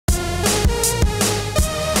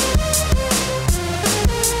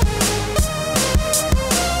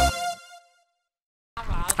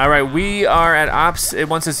All right, we are at ops. It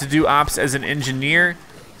wants us to do ops as an engineer.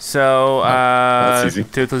 So that's easy.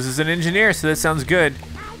 Toothless is an engineer, so that sounds good.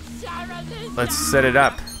 Let's set it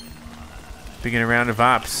up. Begin a round of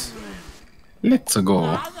ops. Let's go.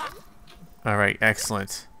 All right,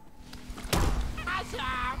 excellent.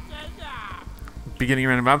 Beginning a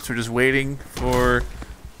round of ops. We're just waiting for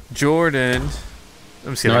Jordan.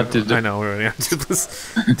 I'm just kidding. No, I know we're already on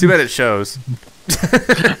Toothless. Too bad it shows.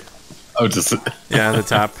 Oh, just yeah, the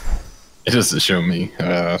top. It doesn't show me.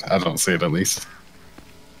 I don't see it at least.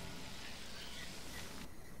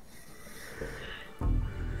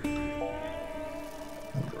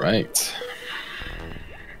 Right.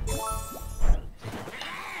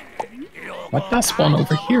 What that spawn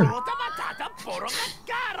over here?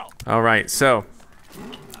 All right, so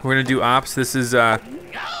we're gonna do ops. This is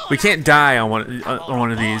we can't die on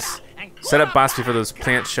one of these. Set up boss before those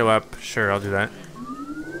plants show up. Sure, I'll do that.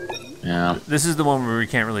 Yeah. This is the one where we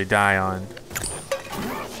can't really die on.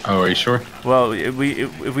 Oh, are you sure? Well, if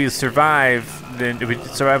we survive, then if we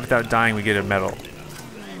survive without dying, we get a medal.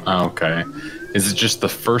 Oh, okay. Is it just the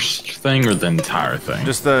first thing or the entire thing?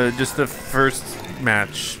 Just the first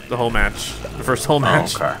match, the whole match, the first whole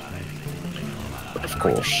match. Oh, okay. But of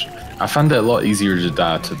course, I found it a lot easier to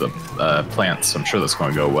die to the plants. So I'm sure that's going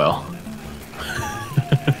to go well.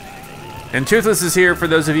 And Toothless is here for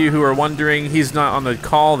those of you who are wondering. He's not on the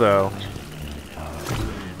call though.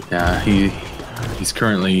 Yeah, he's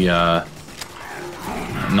currently not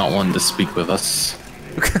wanting to speak with us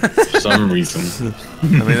for some reason. I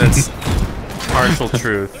mean, that's partial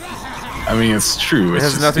truth. I mean, it's true. It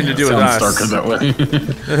has just, nothing to do with us. Darker that way.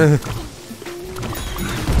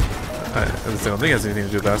 I don't think it has anything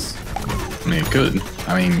to do with us. I mean, it could.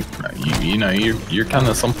 I mean, you know, you're kind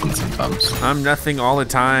of something sometimes. I'm nothing all the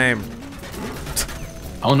time.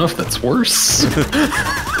 I don't know if that's worse. It's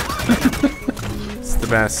the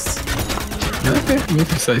best. Okay,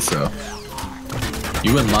 if you say so.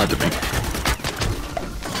 You wouldn't lie to me.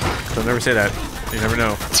 Don't never say that. You never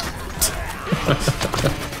know.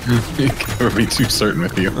 You can never be too certain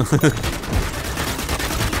with you.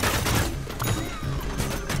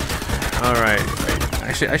 All right.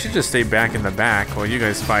 Actually, I should just stay back in the back while you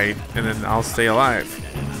guys fight, and then I'll stay alive.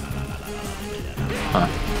 Huh.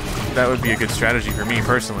 That would be a good strategy for me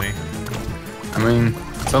personally. I mean,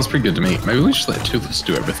 sounds pretty good to me. Maybe we should let Toothless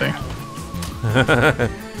do everything.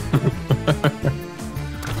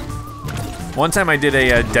 One time I did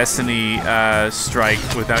a Destiny strike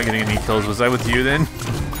without getting any kills. Was I with you then?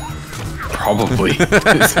 Probably.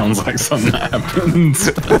 It sounds like something that happens.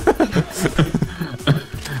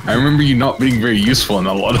 I remember you not being very useful in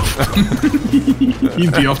a lot of them.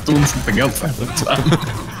 You'd be off doing something else half the time.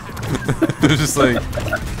 It was just like...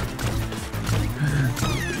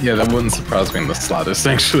 Yeah, that wouldn't surprise me in the slightest,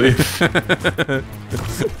 actually.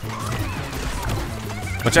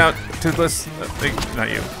 Watch out, Toothless. Not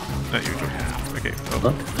you. Not you, Jordan. Okay.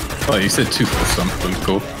 Oh. Oh, you said Toothless, something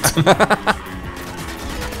cool.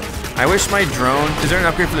 I wish my drone... Is there an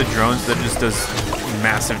upgrade for the drones that just does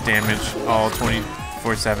massive damage all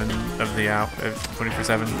 24/7 of the out...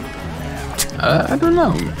 24/7? I don't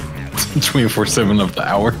know. 24/7 of the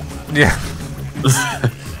hour. Yeah.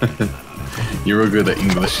 You're real good at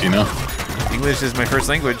English, you know? English is my first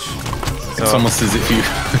language. So. It's almost as if you...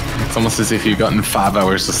 It's almost as if you've gotten 5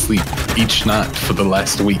 hours of sleep each night for the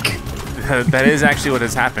last week. That is actually what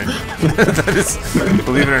has happened. That is,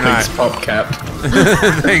 believe it or not. Thanks, PopCap.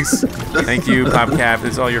 Thanks. Thank you, PopCap.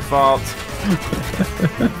 It's all your fault.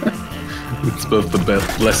 It's both the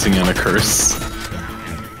blessing and a curse.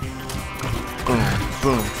 Boom,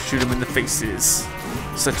 boom. Shoot him in the faces.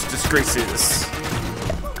 Such disgraces.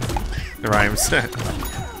 The rhymes.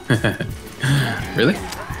 Really?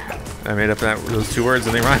 I made up those 2 words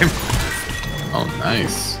and they rhyme. Oh,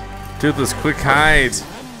 nice. Toothless, quick hide.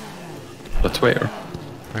 But where?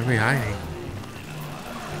 Where are we hiding?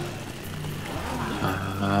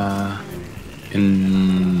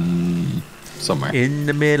 In... somewhere. In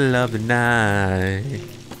the middle of the night.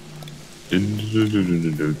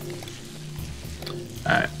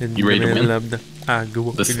 Alright, you ready to win?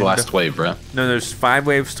 This is the last wave, right? No, there's 5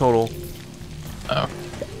 waves total. Oh.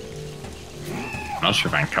 I'm not sure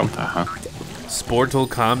if I can count that, huh? Sportal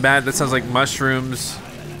combat? That sounds like mushrooms.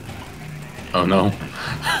 Oh no.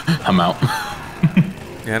 I'm out.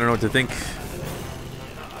 Yeah, I don't know what to think.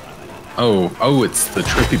 Oh, it's the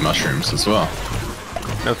trippy mushrooms as well.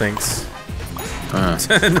 No thanks.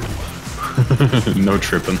 No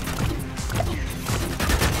tripping.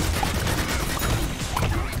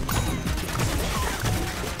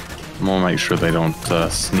 I'm gonna make sure they don't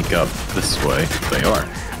sneak up this way. They are.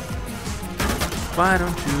 Why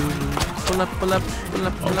don't you pull up, pull up, pull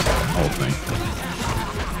up, pull up. Whole thing.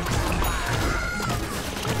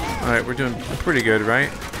 Alright, we're doing pretty good, right?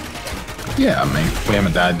 Yeah, I mean, we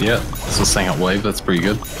haven't died yet. It's a second wave, that's pretty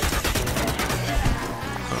good.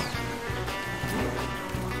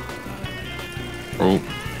 Oh.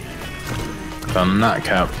 Found a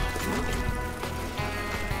nightcap.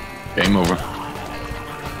 Game over.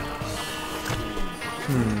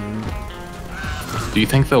 Do you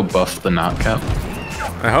think they'll buff the nightcap?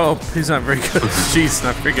 I hope. He's not very good. Jeez,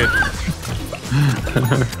 not very good.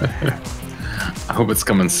 I hope it's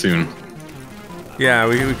coming soon. Yeah,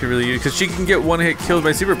 we could really use, because she can get one hit killed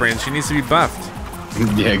by Super Brain. She needs to be buffed.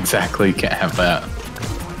 Yeah, exactly. Can't have that.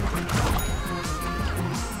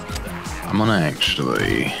 I'm gonna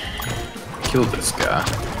actually kill this guy.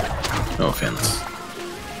 No offense.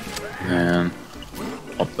 And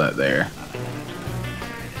pop that there.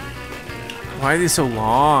 Why are these so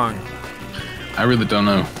long? I really don't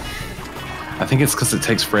know. I think it's because it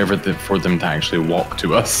takes forever for them to actually walk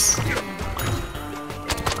to us.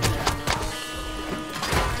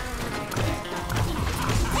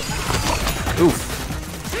 Oof.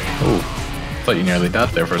 Oh, thought you nearly died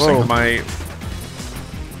there for a Whoa, second.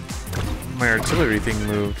 my artillery thing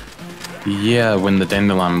moved. Yeah, when the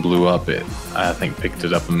dandelion blew up, it I think picked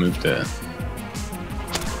it up and moved it.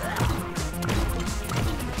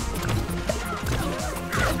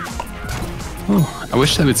 Oh, I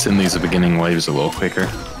wish they would send these beginning waves a little quicker.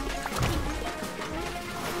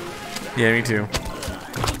 Yeah, me too.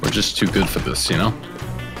 We're just too good for this, you know?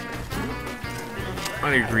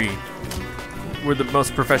 I agree. We're the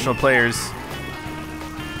most professional players.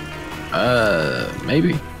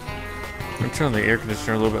 Maybe. I'm turning the air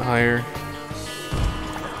conditioner a little bit higher.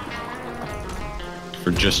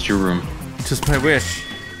 For just your room. Just my wish.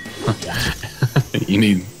 You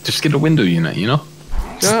need, just get a window unit, you know?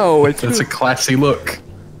 No, That's a classy look.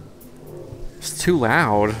 It's too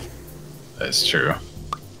loud. That's true.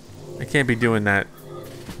 I can't be doing that.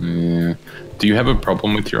 Yeah. Do you have a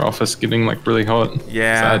problem with your office getting like really hot?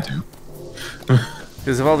 Yeah. 'Cause I do.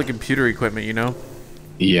 Because of all the computer equipment, you know?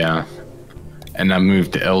 Yeah. And I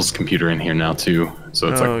moved Elle's computer in here now too. So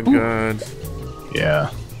it's Oh, like, ooh. God.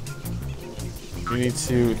 Yeah. We need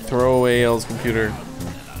to throw away L's computer.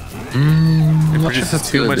 It not sure if produces that's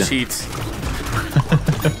too good. much heat.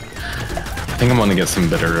 I think I'm gonna get some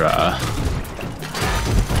better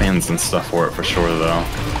fans and stuff for it for sure though.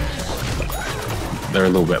 They're a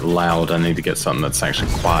little bit loud. I need to get something that's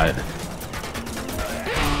actually quiet.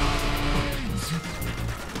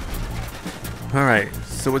 Alright,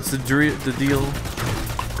 so what's the deal?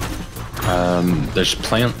 There's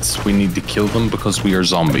plants. We need to kill them because we are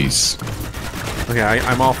zombies. Okay,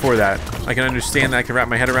 I'm all for that. I can understand that. I can wrap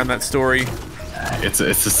my head around that story. It's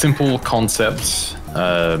a simple concept,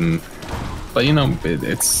 but you know,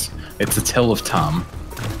 it's a tale of time.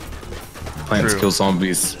 Plants True. kill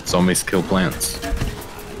zombies. Zombies kill plants.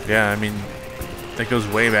 Yeah, I mean, that goes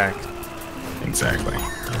way back. Exactly.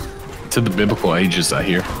 To the biblical ages, I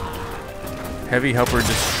hear. Heavy helper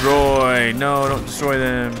destroy. No, don't destroy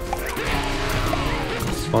them.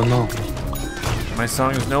 Oh no. My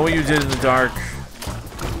song is Know What You Did in the Dark.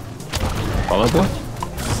 Fall Out Boy?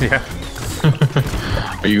 Yeah.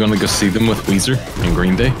 Are you gonna go see them with Weezer and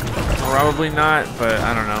Green Day? Probably not, but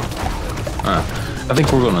I don't know. I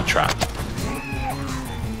think we're gonna try.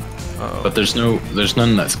 Uh-oh. But there's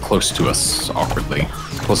none that's close to us awkwardly.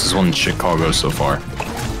 Closest one in Chicago so far.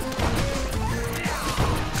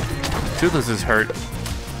 Toothless is hurt.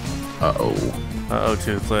 Uh-oh. Uh-oh,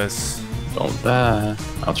 Toothless. Don't die.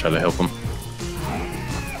 I'll try to help him.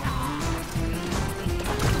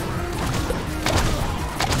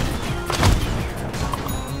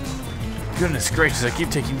 Goodness gracious, I keep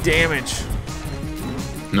taking damage.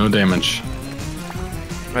 No damage.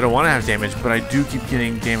 I don't want to have damage, but I do keep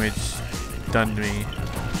getting damage done to me.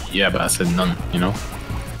 Yeah, but I said none, you know?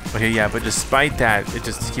 Okay, yeah, but despite that, it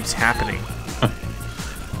just keeps happening.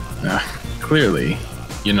 Clearly,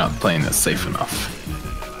 you're not playing it safe enough.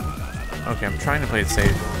 Okay, I'm trying to play it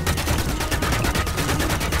safe.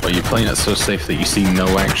 But you're playing it so safe that you see no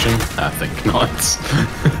action? I think not.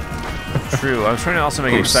 True, I was trying to also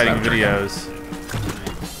make exciting Snapdragon. videos.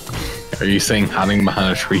 Are you saying hiding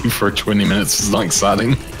behind a tree for 20 minutes is not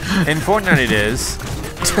exciting? In Fortnite it is.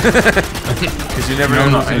 Because you never know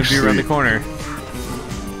who's going to be around the corner.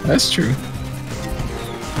 That's true.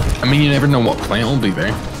 I mean, you never know what plant will be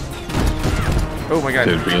there. Oh my god.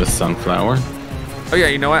 Could be a sunflower. Oh yeah,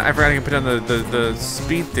 you know what? I forgot I can put on the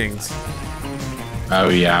speed things. Oh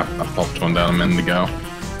yeah, I popped one down a minute ago.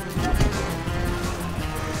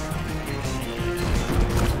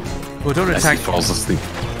 Well, don't As he attack. falls asleep.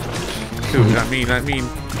 Dude, not me, not me.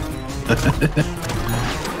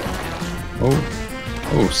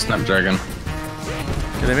 Oh, Snapdragon.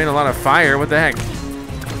 Yeah, they made a lot of fire. What the heck?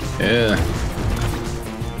 Yeah.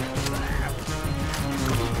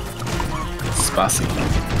 Spicy.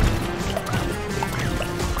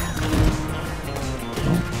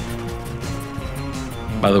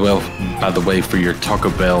 By the way, for your Taco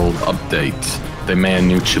Bell update, they made a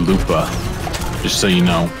new chalupa. Just so you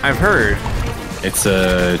know. I've heard. It's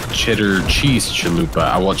a cheddar cheese chalupa.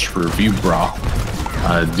 I watched Review Bra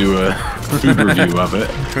do a food review of it.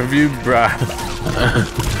 Review Bra.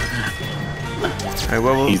 Alright,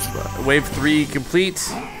 well, wave 3 complete.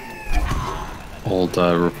 Old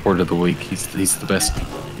report of the week. He's the best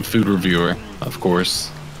food reviewer, of course.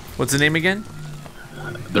 What's the name again?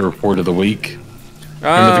 The report of the week.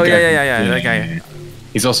 Oh, yeah, that guy.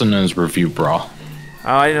 He's also known as Review Bra.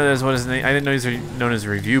 Oh, I didn't know that's what his name. I didn't know he's known as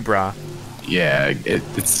Review Bra. Yeah,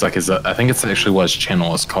 it's like his. I think it's actually what his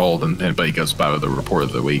channel is called, but he goes by with the report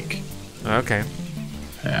of the week. Okay.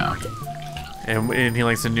 Yeah. And he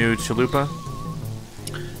likes the new chalupa.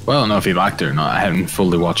 Well, I don't know if he liked it or not. I haven't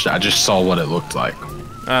fully watched it. I just saw what it looked like.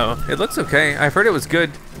 Oh, it looks okay. I've heard it was good.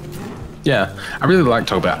 Yeah, I really like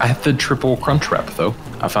Taco Bell. I had the triple crunch wrap though.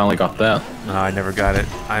 I finally got that. No, I never got it.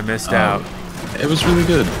 I missed out. It was really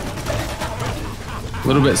good. A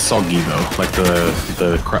little bit soggy though, like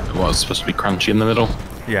what was supposed to be crunchy in the middle.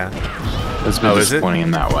 Yeah. It's been disappointing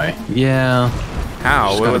in that way. Yeah.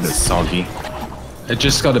 How? It got a bit soggy. It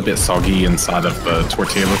just got a bit soggy inside of the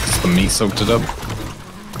tortilla because the meat soaked it up.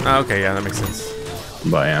 Oh, okay, yeah, that makes sense.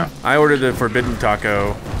 But yeah. I ordered the forbidden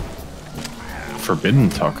taco. Forbidden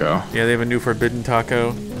taco? Yeah, they have a new forbidden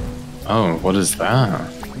taco. Oh, what is that?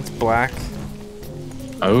 It's black.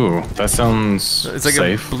 Oh, that sounds It's like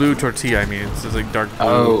safe. a blue tortilla, I mean. It's like dark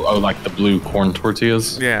blue. Oh, like the blue corn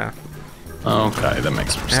tortillas? Yeah. Okay, that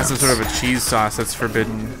makes more sense. It has some sort of a cheese sauce that's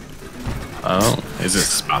forbidden. Oh, is it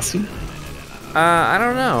spicy? I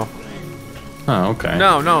don't know. Oh, okay.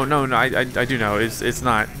 No. I do know. It's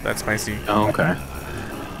not that spicy. Oh, okay.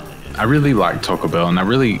 I really like Taco Bell, and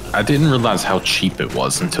I didn't realize how cheap it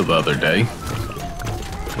was until the other day.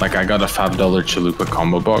 Like, I got a $5 chalupa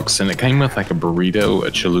combo box, and it came with like a burrito,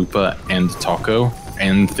 a chalupa, and a taco,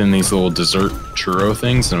 and then these little dessert churro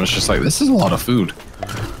things, and it was just like, this is a lot of food.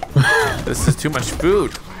 This is too much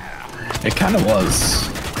food. It kind of was.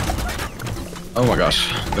 Oh my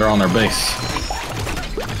gosh, they're on their base.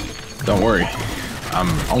 Don't worry, I'm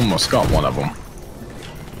almost got one of them.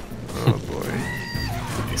 Oh boy.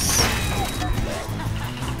 Nice.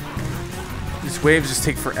 These waves just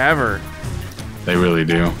take forever. They really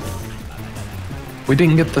do. We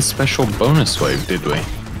didn't get the special bonus wave, did we?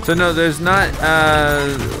 So no, there's not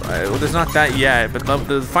there's not that yet, but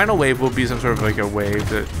the final wave will be some sort of like a wave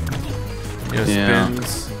that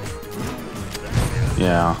spins.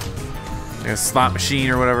 Yeah. Like a slot machine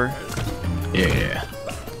or whatever. Yeah.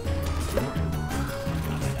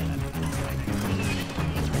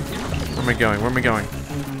 Where am I going? Where am I going?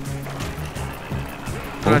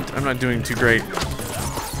 I'm not doing too great.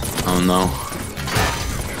 Oh no.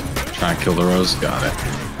 Trying to kill the rose. Got it.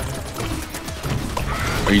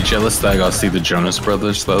 Are you jealous that I got to see the Jonas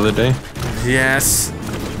Brothers the other day? Yes.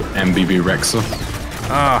 And BB Rexa?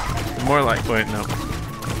 Ah, more like, wait, no.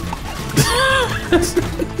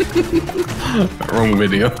 Wrong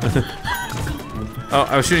video. Oh,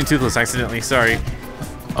 I was shooting Toothless accidentally. Sorry.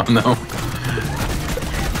 Oh no.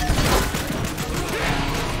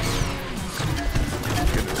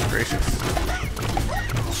 Goodness gracious.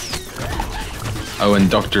 Oh, and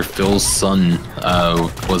Dr. Phil's son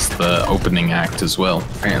was the opening act as well.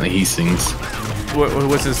 Apparently he sings.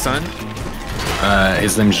 What's his son?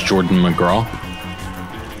 His name's Jordan McGraw.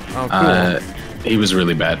 Oh, cool. He was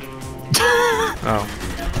really bad. Oh.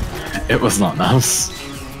 It was not nice.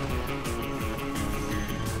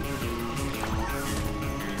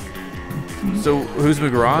 So, who's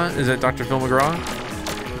McGraw? Is that Dr. Phil McGraw?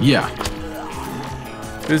 Yeah.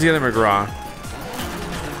 Who's the other McGraw?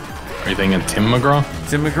 Are you thinking Tim McGraw?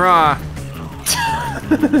 Tim McGraw.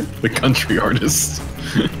 The country artist.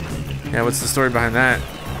 Yeah, what's the story behind that?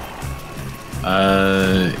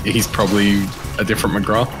 He's probably a different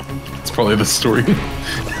McGraw. It's probably the story.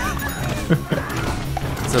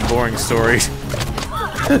 It's a boring story.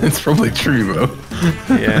 It's probably true though.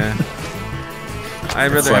 Yeah.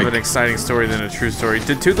 I'd rather have an exciting story than a true story.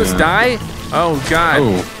 Did Toothless die? Oh god.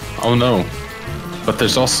 Oh no. But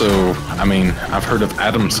there's also, I mean, I've heard of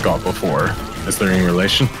Adam Scott before. Is there any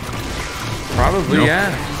relation? Probably, Nope.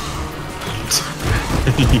 yeah.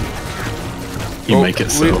 Make it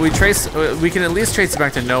so. We can at least trace it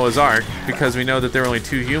back to Noah's Ark because we know that there were only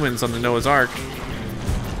 2 humans on the Noah's Ark.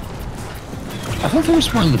 I thought there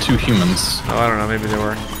was more than 2 humans. Oh, I don't know. Maybe there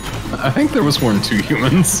were. I think there was more than 2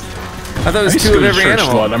 humans. I thought it was 2 of every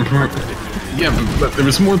animal. Yeah, but there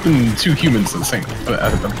was more than 2 humans in the same.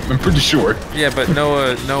 I'm pretty sure. Yeah, but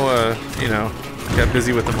Noah, you know, got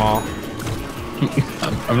busy with them all.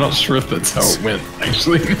 I'm not sure if that's how it went,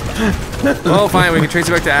 actually. Well, fine. We can trace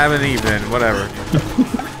it back to Adam and Eve then. Whatever.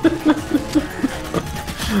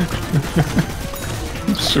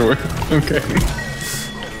 Sure. Okay.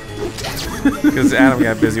 Because Adam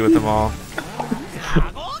got busy with them all.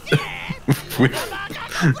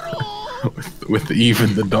 with Eve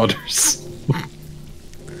and the daughters.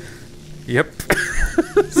 Yep.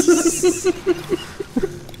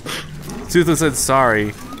 Toothless said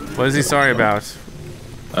sorry. What is he sorry about?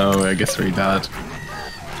 Oh, I guess he died.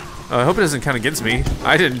 Oh, I hope it doesn't count against me.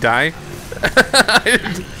 I didn't die. I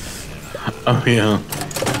didn't. Oh, yeah.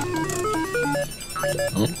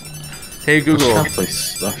 Oh. Hey Google,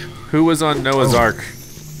 Stuff. who was on Noah's Ark?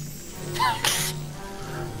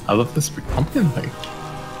 I love this big pumpkin thing.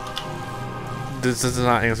 This does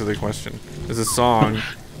not answer the question. There's a song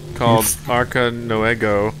called Arca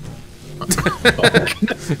Noego.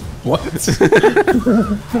 What?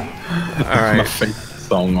 Alright. My favorite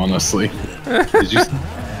song, honestly. Did you see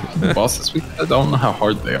the boss this week? I don't know how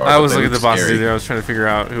hard they are. I was looking at the bosses either. I was trying to figure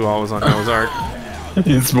out who all was on Noah's Ark.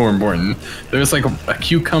 It's more important. There's like a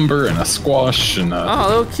cucumber and a squash and a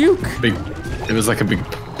little cuke. Big. It was like a big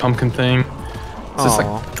pumpkin thing. It's just like.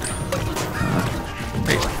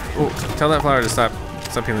 Hey, oh, tell that flower to stop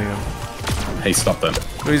healing him. Hey, stop them.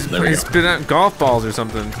 Oh, he's spitting out golf balls or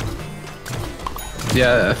something.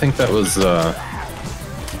 Yeah, I think that was. I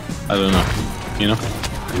don't know. You know.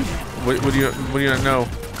 What do you not know?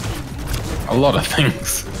 A lot of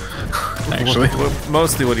things. Actually.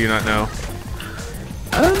 Mostly, what do you not know?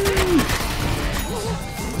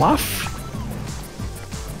 Laugh.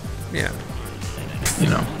 Yeah. You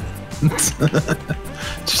know.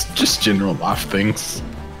 just general laugh things.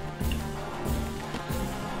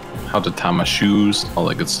 How to tie my shoes, all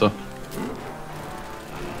that good stuff.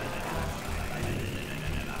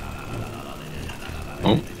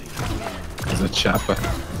 Oh, there's a chopper.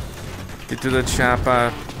 Get to the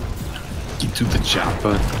chopper. Get to the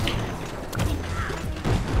chopper.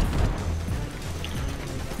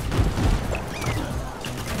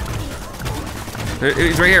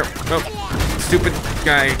 He's right here. Oh, stupid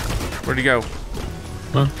guy. Where'd he go?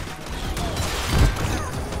 Huh?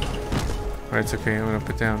 Alright, it's okay. I'm gonna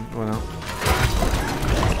put down one out.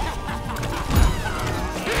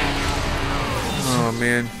 Oh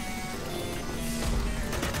man.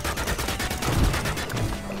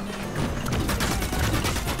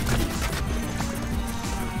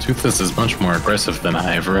 Toothless is much more aggressive than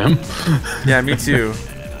I ever am. Yeah, me too.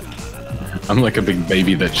 I'm like a big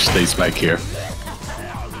baby that just stays back here.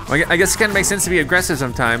 Well, I guess it kind of makes sense to be aggressive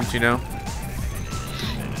sometimes, you know?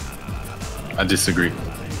 I disagree.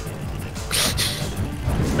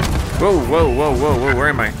 Whoa, whoa, whoa, whoa, whoa, where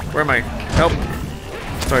am I? Where am I? Help!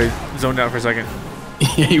 Sorry, zoned out for a second.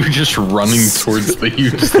 Yeah, you were just running towards the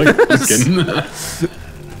huge, like, fucking...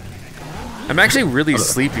 I'm actually really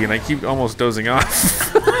sleepy and I keep almost dozing off.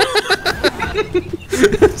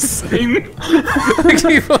 Same. I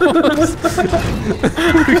keep almost...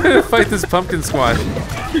 We gotta fight this pumpkin squash.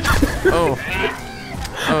 Oh.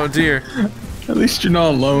 Oh dear. At least you're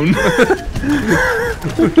not alone.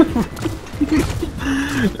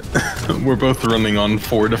 We're both running on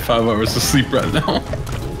 4 to 5 hours of sleep right now.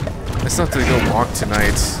 I still have to go walk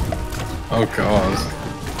tonight. Oh god.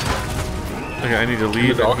 Okay, I need to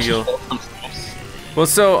leave and heal. Well,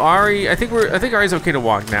 so Ari, I think Ari's okay to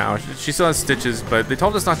walk now. She still has stitches, but they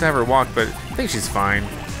told us not to have her walk, but I think she's fine.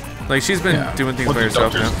 Like she's been doing things by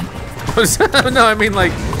herself now. No, I mean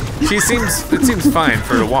like it seems fine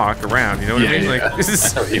for her to walk around, you know what I mean? Like this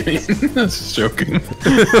is what you mean. I was just joking.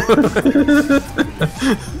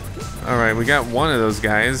 All right, we got one of those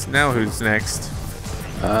guys. Now who's next?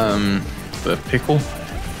 The pickle.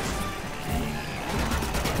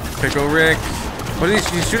 Pickle Rick. What is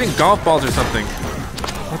he? He's shooting golf balls or something.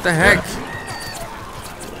 What the heck?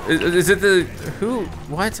 Yeah. Is it the who?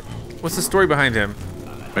 What? What's the story behind him?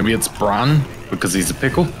 Maybe it's Bron because he's a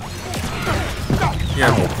pickle.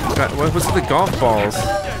 Yeah. God, what was it? The golf balls?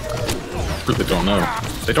 I really don't know.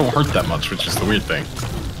 They don't hurt that much, which is the weird thing.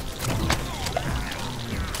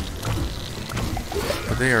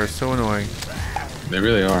 But they are so annoying. They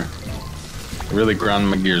really are. They really grind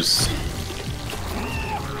my gears.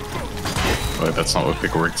 Wait, that's not what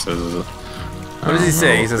Pickle Rick says, is it? What does he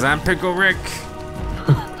say? He says, "I'm Pickle Rick."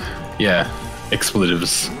 Yeah,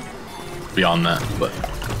 expletives beyond that, but...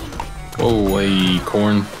 Oh, hey,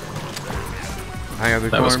 corn. I got the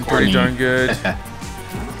That was corn pretty corny. darn good.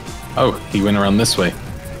 Oh, he went around this way.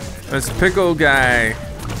 This pickle guy.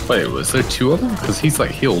 Wait, was there 2 of them? Because he's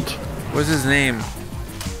like healed. What's his name?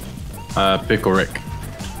 Pickle Rick.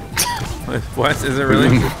 What? Is it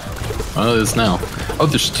really? Oh, it is now. Oh,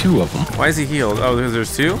 there's 2 of them. Why is he healed? Oh,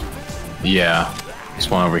 there's 2? Yeah. There's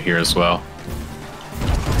one over here as well.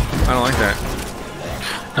 I don't like that.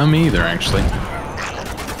 Not me either, actually.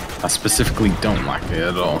 I specifically don't like it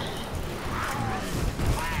at all.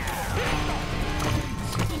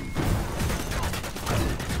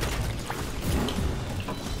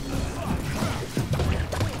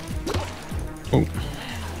 Oh.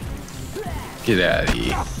 Get out of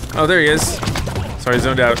here. Oh, there he is. Sorry,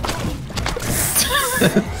 zoned out.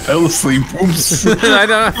 Fell asleep. Oops. I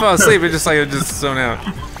don't fall asleep. It just zone out.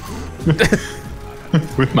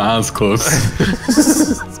 With my eyes closed.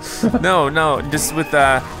 No, just with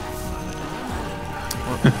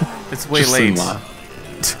it's way Just late. in line.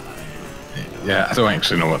 Yeah, I don't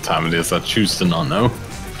actually know what time it is. I choose to not know.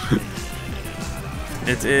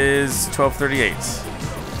 It is 12:38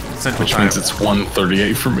 Central Which Time. means it's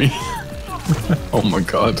 1:38 for me. Oh my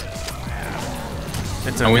god.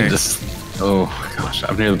 It's I okay. went to... Oh gosh,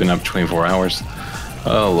 I've nearly been up 24 hours.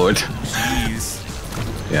 Oh lord. Jeez.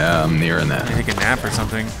 Yeah, I'm nearing that. Take a nap or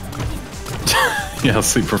something. Yeah, I'll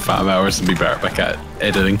sleep for 5 hours and be back at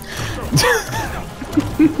editing.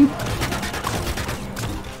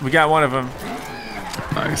 We got one of them.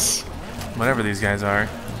 Nice. Whatever these guys are.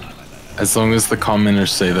 As long as the commenters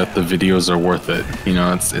say that the videos are worth it, you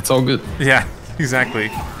know, it's all good. Yeah, exactly.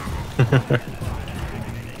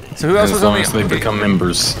 So who else As was long only? as they become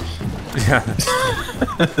members. Yeah.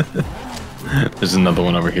 There's another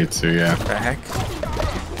one over here too, yeah. The heck?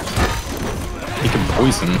 He can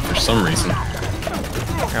poison for some reason.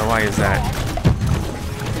 Yeah, why is that?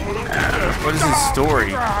 What is his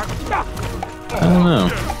story? I don't know.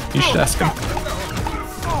 You should ask him.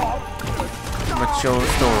 What's your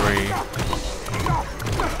story?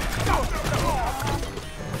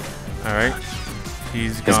 Alright.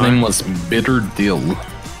 He's gone. His name was Bitter Dill.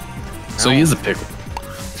 So he is a pickle.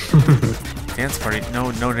 Dance party?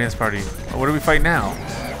 No dance party. What do we fight now?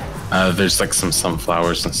 There's like some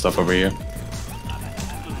sunflowers and stuff over here.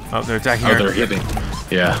 Oh, they're attacking Oh, her. they're hitting.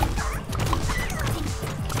 Yeah.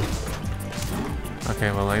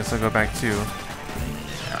 Okay, well, I guess I'll go back too.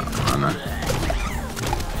 I don't know.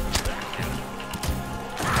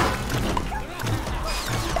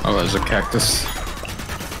 Oh, there's a cactus.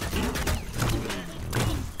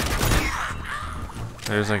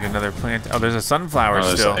 There's like another plant. Oh, there's a sunflower Oh,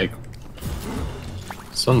 there's still. an egg.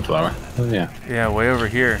 Sunflower. Oh, yeah. Yeah, way over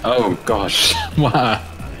here. Oh, gosh. Why?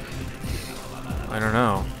 I don't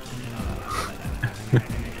know.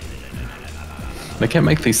 They can't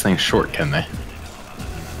make these things short, can they?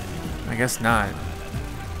 I guess not.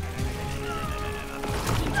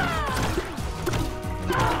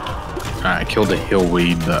 Alright, I killed a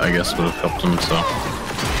hillweed that I guess would have helped him, so.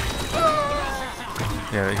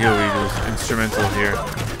 Yeah, the healweed was instrumental here.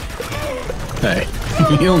 Hey,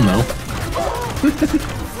 he'll know.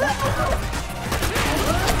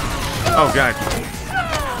 Oh god.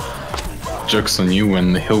 Joke's on you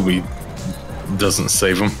when the hillweed doesn't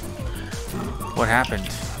save him. What happened?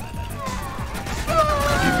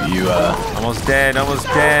 You Almost dead, almost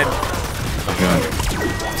dead.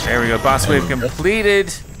 There we go. Boss wave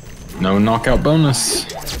completed. no knockout bonus.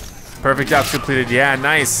 Perfect ops completed. Yeah,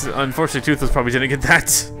 nice. Unfortunately, Toothless probably didn't get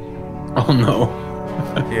that. Oh no.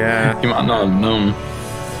 Yeah. He might not have known.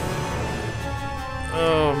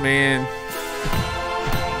 Oh man.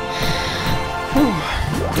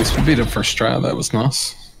 At least we beat it first try. That was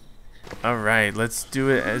nice. All right, let's do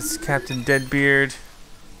it as Captain Deadbeard.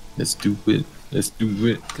 Let's do it. Let's do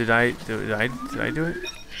it. Did I do it?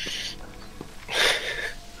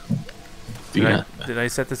 Yeah. Did I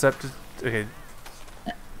set this up? Okay.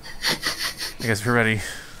 I guess we're ready.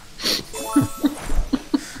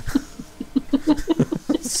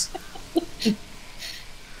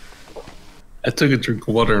 I took a drink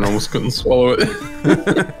of water and almost couldn't swallow it.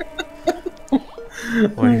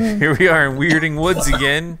 Well, here we are in Weirding Woods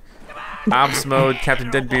again. Ops mode,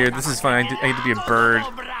 Captain Deadbeard. This is fun. I get to be a bird.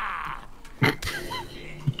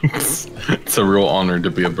 It's a real honor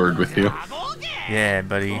to be a bird with you. Yeah,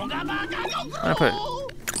 buddy. I'm gonna put.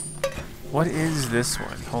 What is this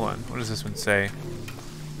one? Hold on. What does this one say?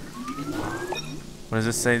 What does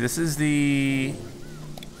this say? This is the.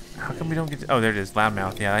 How come we don't get? Oh, there it is.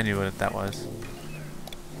 Loudmouth. Yeah, I knew what that was.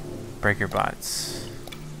 Breaker bots.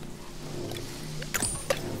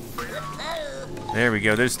 There we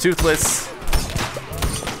go. There's Toothless.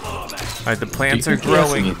 All right, the plants are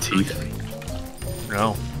growing. Any teeth?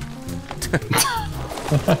 No.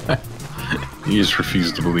 You just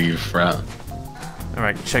refuse to believe, right?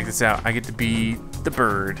 Alright, check this out. I get to be the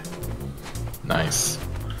bird. Nice.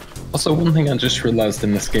 Also, one thing I just realized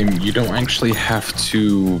in this game, you don't actually have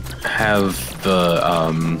to have the,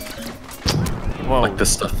 Whoa. like the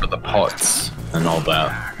stuff for the pots and all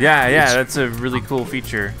that. Yeah, that's a really cool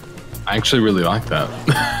feature. I actually really like that.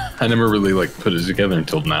 I never really like put it together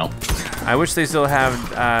until now. I wish they still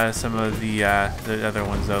have some of the other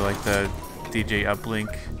ones though, like the DJ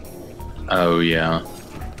uplink. Oh yeah.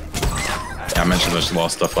 I mentioned there's a lot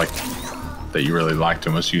of stuff like that you really liked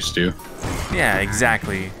and was used to. Yeah,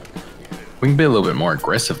 exactly. We can be a little bit more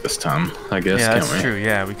aggressive this time, I guess. Yeah, can't that's we? true.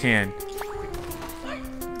 Yeah, we can.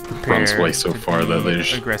 Runs away so far that they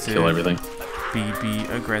just kill everything. Be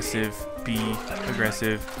aggressive. Be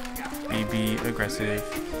aggressive. Be aggressive.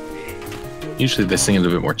 Usually they sing it a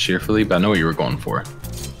bit more cheerfully, but I know what you were going for.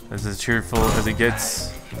 As cheerful as it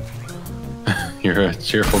gets. You're a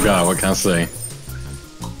cheerful guy, what can I say?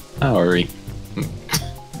 Howry.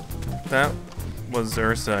 That was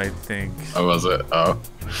Ursa, I think. Oh, was it? Oh.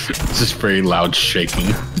 It's just very loud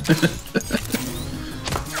shaking.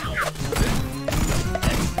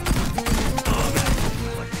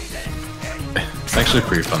 It's actually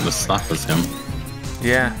pretty fun to snipe as him.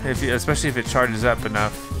 Yeah, especially if it charges up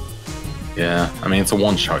enough. Yeah, I mean, it's a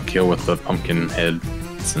one-shot kill with the pumpkin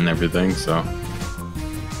heads and everything, so...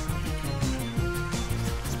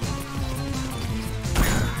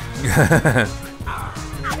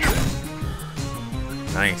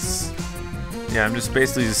 Nice. Yeah, I'm just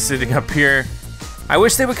basically just sitting up here. I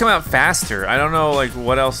wish they would come out faster. I don't know, like,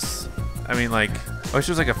 what else... I mean, like... I wish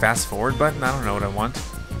there was, like, a fast-forward button. I don't know what I want.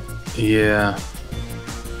 Yeah.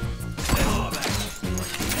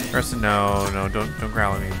 First, no, don't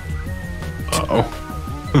growl at me. Uh-oh.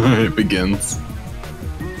 It begins.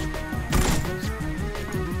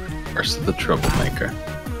 First the troublemaker.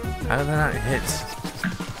 How did that not hit?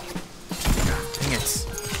 Dang it.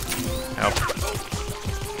 Help.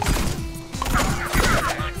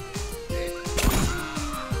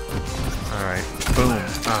 Alright. Boom.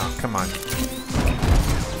 Oh, come on.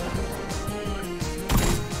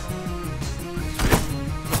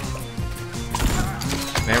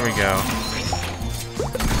 There we go.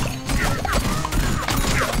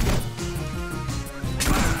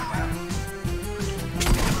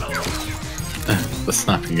 The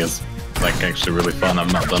snapping is like actually really fun.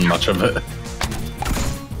 I've not done much of it.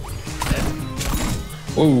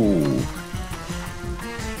 Whoa.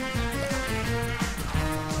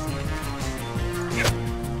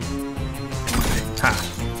 Ha.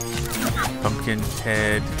 Pumpkin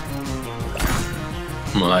head.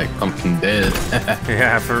 More like pumpkin dead.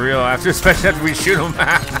 Yeah, for real. Especially after we shoot him.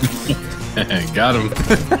 Got him.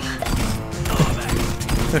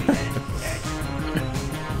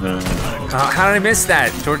 How did I miss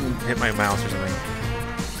that? Jordan hit my mouse or something.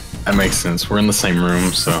 That makes sense. We're in the same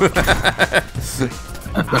room, so.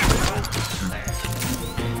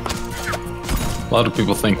 A lot of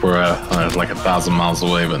people think we're like 1,000 miles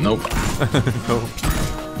away, but nope. Nope.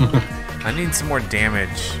 I need some more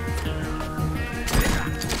damage.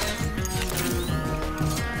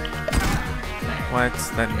 What?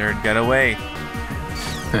 That nerd got away.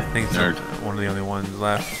 I think it's Nerd. one of the only ones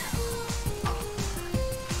left.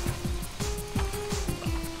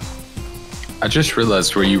 I just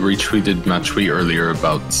realized where you retweeted my tweet earlier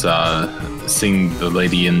about seeing the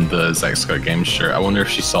lady in the ZackScottGames shirt. I wonder if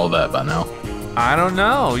she saw that by now. I don't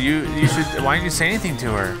know. You should. Why didn't you say anything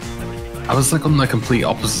to her? I was like on the complete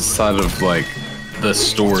opposite side of like the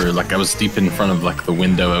store. Like I was deep in front of like the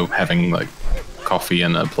window having like coffee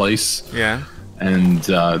in a place. Yeah. And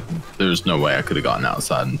there's no way I could have gotten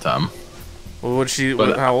outside in time. Well, what she?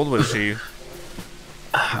 But, how old was she?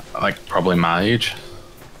 Like probably my age.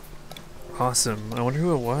 Awesome. I wonder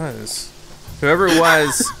who it was. Whoever it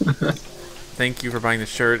was, thank you for buying the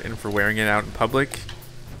shirt and for wearing it out in public,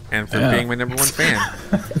 and for being my #1 fan.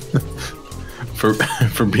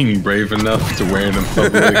 for being brave enough to wear it in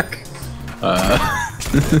public.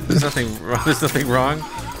 There's nothing wrong. There's nothing wrong.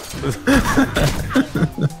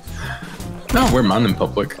 No, I wear mine in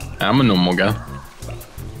public. I'm a normal guy.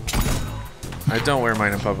 I don't wear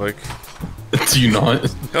mine in public. Do you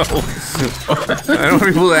not? No. I don't want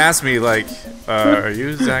people to ask me like, "Are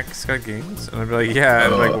you ZackScottGames?" And I'd be like, "Yeah."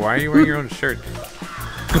 And like, "Why are you wearing your own shirt?"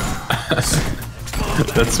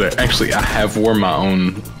 That's right. Actually, I have worn my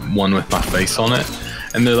own one with my face on it,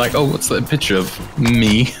 and they're like, "Oh, what's that picture of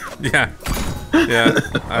me?" Yeah. Yeah.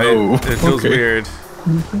 It feels weird.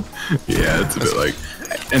 Yeah, it's a bit like.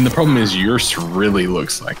 And the problem is yours really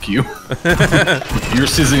looks like you.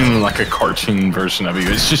 Yours isn't even like a cartoon version of you.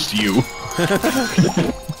 It's just you.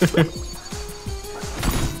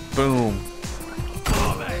 Boom.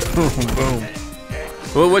 Boom, boom.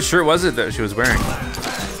 Well, what shirt was it that she was wearing?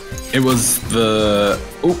 It was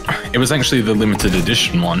it was actually the limited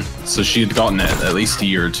edition one. So she had gotten it at least a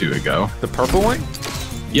year or two ago. The purple one?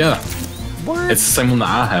 Yeah. What? It's the same one that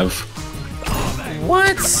I have.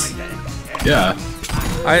 What? Yeah.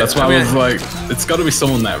 That's why I was like, it's got to be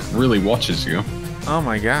someone that really watches you. Oh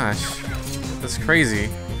my gosh. That's crazy.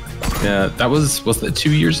 Yeah, that was that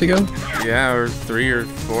 2 years ago? Yeah, or 3 or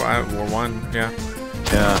 4 or 1, yeah.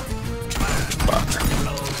 Yeah. But,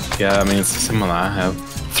 yeah, I mean, it's the same one that I have.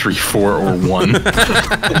 3, 4, or 1.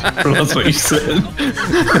 That's what you said.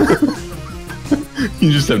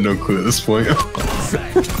 You just have no clue at this point.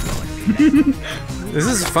 This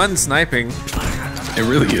is fun sniping. It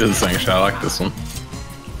really is, actually. I like this one.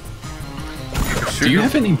 Do you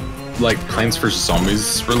have any like plans for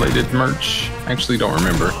zombies related merch? I actually don't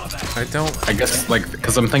remember. I don't. I guess like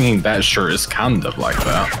because I'm thinking that shirt is kind of like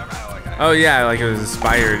that. Oh yeah, like it was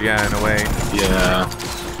inspired, yeah, in a way. Yeah.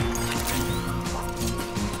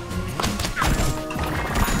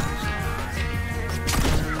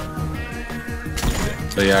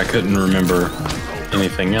 But yeah, I couldn't remember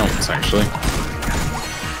anything else actually.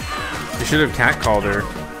 You should have catcalled her.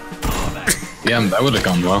 Yeah, that would have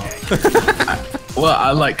gone well.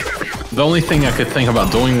 I like the only thing I could think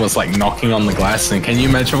about doing was like knocking on the glass, and can you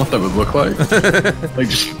imagine what that would look like? Like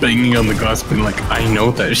just banging on the glass, being like, "I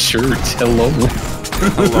know that shirt. Hello,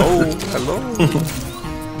 hello, hello.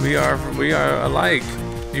 We are alike.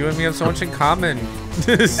 You and me have so much in common."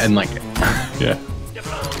 And like, yeah,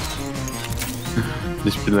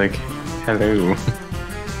 just be like, "Hello."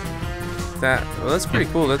 Well, that's pretty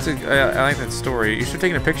cool. That's I like that story. You should have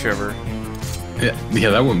taken a picture of her. Yeah,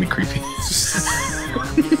 that wouldn't be creepy.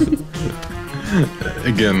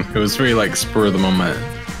 Again, it was very like spur of the moment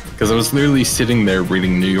because I was literally sitting there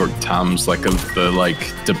reading New York Times like of the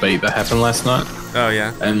like debate that happened last night. Oh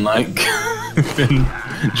yeah. And like, then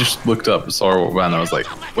just looked up, saw her walk by, and I was like,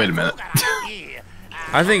 wait a minute.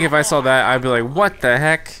 I think if I saw that, I'd be like, what the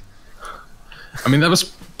heck? I mean, that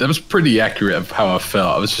was pretty accurate of how I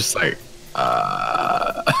felt. I was just like,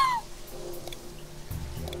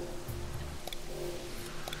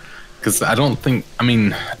 because I don't think, I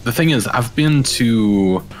mean, the thing is, I've been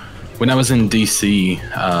to, when I was in DC,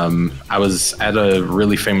 I was at a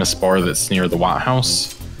really famous bar that's near the White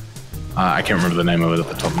House. I can't remember the name of it at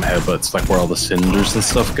the top of my head, but it's like where all the senators and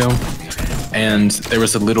stuff go. And there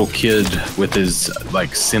was a little kid with his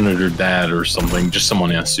like senator dad or something, just someone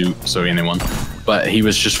in a suit, so anyone. But he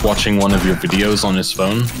was just watching one of your videos on his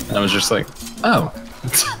phone, and I was just like, oh.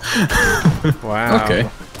 Wow. Okay.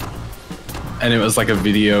 And it was like a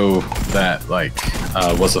video that like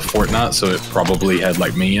was a Fortnite, so it probably had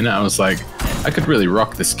like me in it. I was like, I could really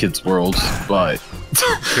rock this kid's world, but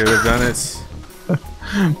should have done it.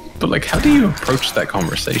 But like, how do you approach that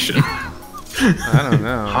conversation? I don't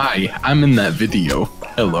know. Hi, I'm in that video.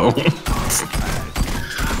 Hello.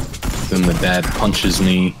 Then the dad punches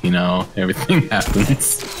me, you know, everything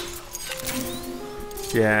happens.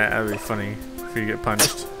 Yeah, that'd be funny if you get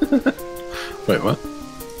punched. Wait, what?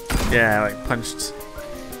 Yeah, like punched.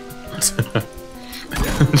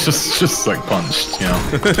 just like punched, you know.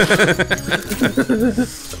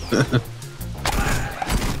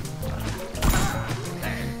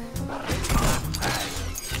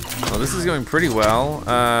 Well, this is going pretty well.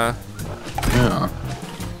 Yeah.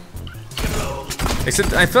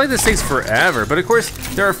 Except I feel like this takes forever, but of course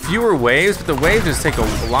there are fewer waves, but the waves just take a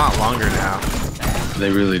lot longer now.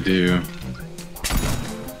 They really do.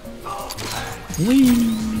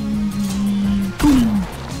 Whee! Boom!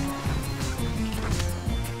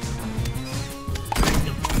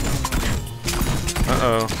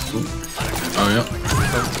 Uh-oh. Oh, yeah.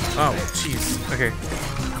 Oh, jeez. Okay.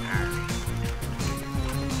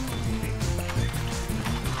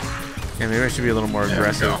 Yeah, maybe I should be a little more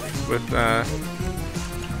aggressive with,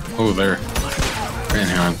 Oh, they're in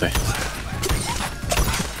here, aren't they?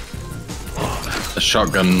 The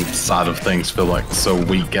shotgun side of things feel like so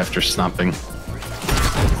weak after snapping.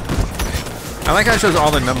 I like how it shows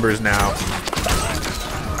all the numbers now.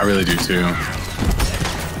 I really do too.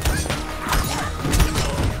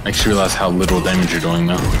 Makes you realize how little damage you're doing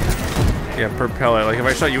now. Yeah, per pellet. Like if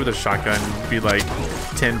I shot you with a shotgun, it'd be like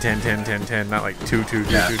 10, 10, 10, 10, 10, not like 2, 2, 2,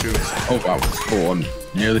 2, 2. Oh wow. Oh, I'm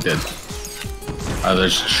nearly dead.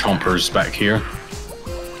 There's chompers back here.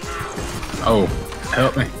 Oh,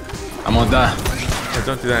 help me. I'm gonna die. Oh,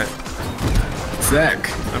 don't do that.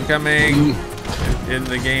 Zack. I'm coming. In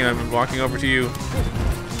the game, I'm walking over to you.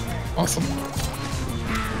 Awesome.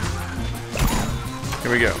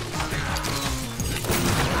 Here we go.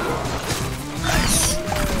 Nice.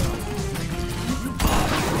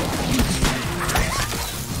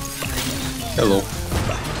 Hello.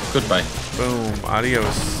 Goodbye. Boom.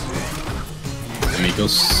 Adios.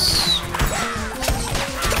 Amigos.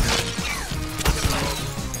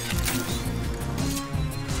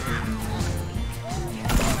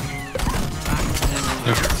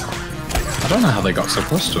 I don't know how they got so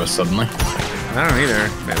close to us suddenly. I don't either.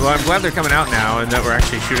 Well, I'm glad they're coming out now and that we're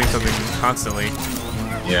actually shooting something constantly.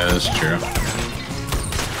 Yeah, that's true.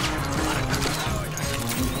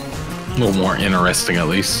 A little more interesting, at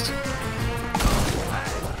least.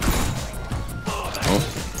 Oh.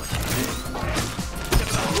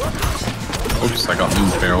 Oops, I got in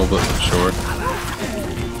the barrel, but sure.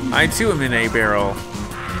 I too am in a barrel.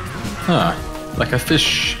 Huh. Like a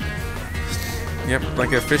fish. Yep,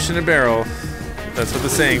 like a fish in a barrel. That's what the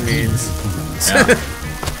saying means. Yeah.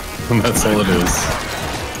 That's all it is.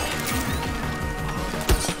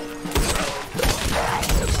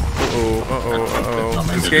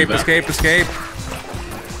 Uh-oh. Escape, escape, escape.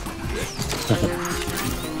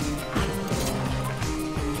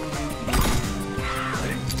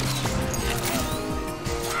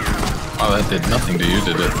 Oh, that did nothing to you,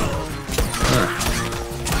 did it?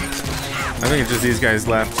 I think it's just these guys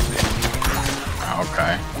left.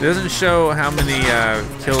 Okay. It doesn't show how many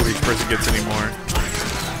kills each person gets anymore.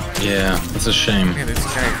 Yeah, it's a shame. Man, this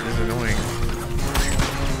guy is annoying.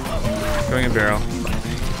 Going in barrel.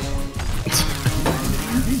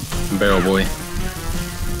 Barrel boy.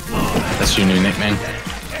 That's your new nickname.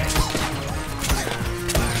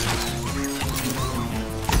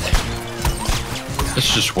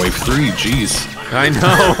 It's just wave 3, jeez. I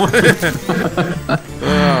know.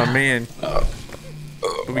 Oh man.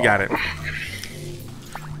 But we got it.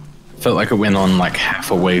 Felt like it went on like half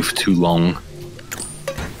a wave too long.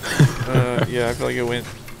 Yeah, I feel like it went.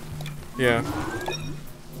 Yeah.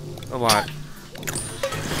 A lot.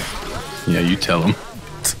 Yeah, you tell him.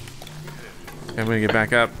 I'm gonna get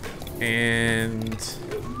back up. And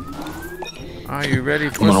are you ready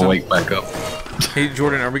for I'm gonna some... wake back up. Hey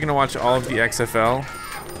Jordan, are we gonna watch all of the XFL?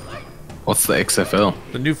 What's the XFL?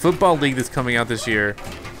 The new football league that's coming out this year.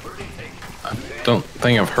 I don't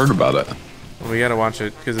think I've heard about it. We gotta watch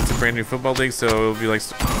it because it's a brand new football league, so it'll be like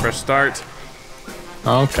a fresh start.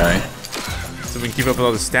 Okay. So we can keep up with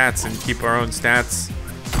all the stats and keep our own stats.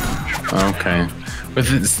 Okay.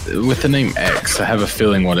 With the name X, I have a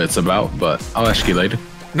feeling what it's about, but I'll ask you later.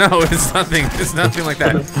 No, it's nothing. It's nothing like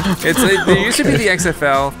that. There used to be the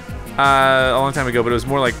XFL a long time ago, but it was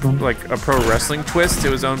more like a pro wrestling twist. It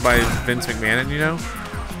was owned by Vince McMahon, you know.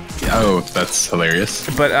 Oh, that's hilarious.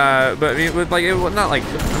 But I mean, it was not like,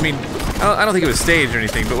 I mean, I don't think it was staged or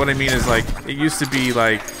anything. But what I mean is like it used to be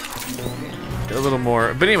like a little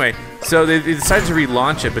more. But anyway, so they decided to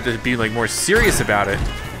relaunch it, but to be like more serious about it.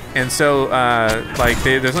 And so like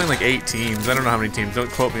there's only like 8 teams. I don't know how many teams.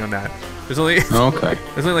 Don't quote me on that. There's only Okay.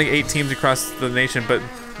 There's only like 8 teams across the nation. But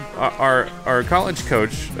our college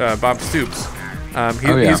coach Bob Stoops,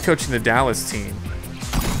 he's coaching the Dallas team.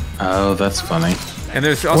 Oh, that's funny. And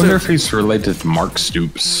there's I also wonder if he's related to Mark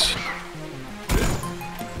Stoops.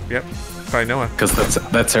 Yep, probably Noah. Because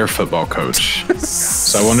that's our football coach.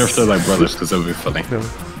 So I wonder if they're like brothers, because that would be funny.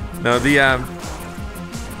 No, the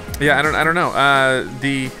yeah, I don't know.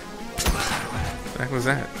 The what the heck was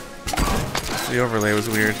that? The overlay was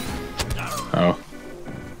weird. Oh.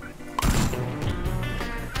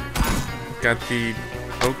 Got the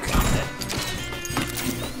oak.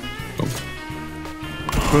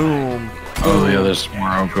 Boom. Oh yeah, there's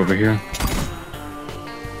more oak over here.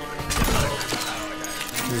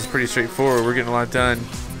 This is pretty straightforward. We're getting a lot done.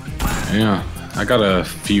 Yeah, I got a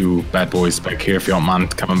few bad boys back here if you don't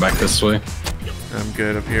mind coming back this way. I'm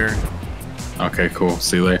good up here. Okay, cool.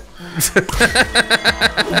 See you later.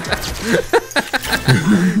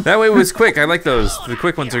 That way it was quick. I like those. The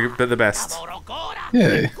quick ones are the best. Yeah,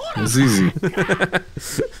 it was easy.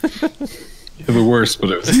 You're the worst, but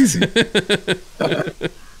it was easy.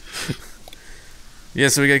 Yeah,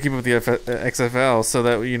 so we gotta keep up with the XFL so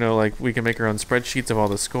that, you know, like we can make our own spreadsheets of all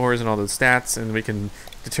the scores and all the stats, and we can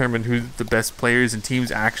determine who the best players and teams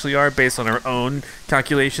actually are based on our own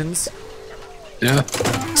calculations. Yeah,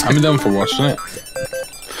 I'm down for watching it.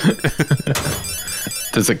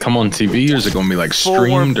 Does it come on TV or is it gonna be like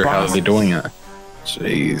streamed or how are they doing it?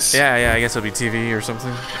 Jeez. Yeah, I guess it'll be TV or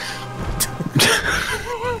something.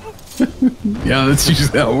 Yeah, that's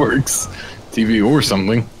usually how it works. TV or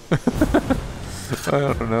something. I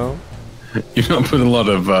don't know. You've not put a lot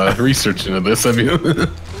of research into this, have you?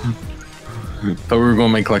 Thought we were gonna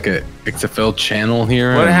make like a XFL channel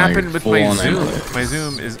here. What and, happened like, with my Zoom? analytics. My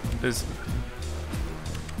Zoom is.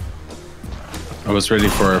 I was ready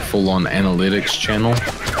for a full-on analytics channel.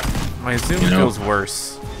 My Zoom feels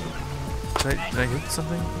worse. Did I hit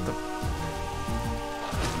something?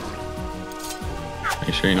 Are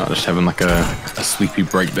you sure you're not just having like a sleepy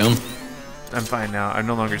breakdown? I'm fine now. I'm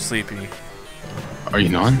no longer sleepy. Are you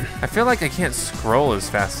not? I feel like I can't scroll as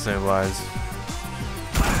fast as I was.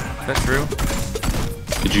 Is that true?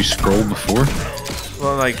 Did you scroll before?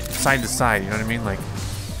 Well, like side to side, you know what I mean? Like.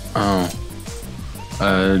 Oh.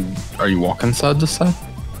 Are you walking side to side?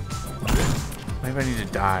 Maybe I need to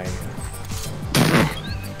die.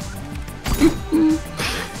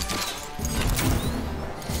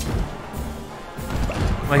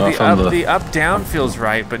 Like the up down feels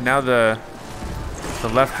right, but now the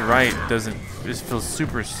left to right doesn't. Just feels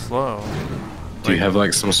super slow. Do you have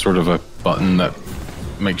like some sort of a button that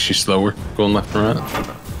makes you slower going left and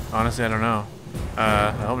right? Honestly, I don't know.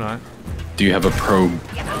 I hope not. Do you have a pro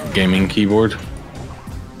gaming keyboard?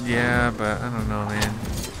 Yeah, but I don't know, man.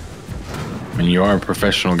 I mean, you are a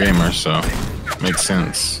professional gamer, so it makes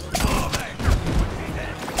sense.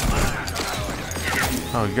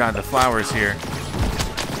 Oh god, the flowers here.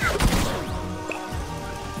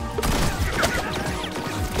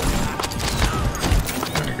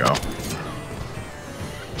 There you go.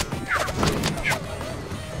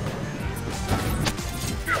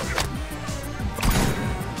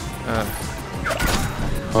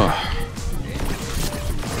 Oh.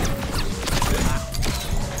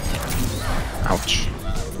 Ouch.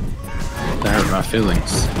 That hurt my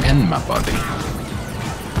feelings and my body.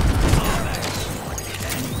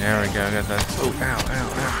 There we go, I got that. Oh, ow, ow,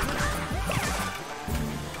 ow.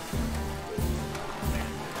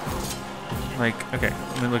 Like, okay,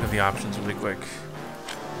 let me look at the options really quick.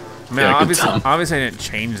 I mean, obviously I didn't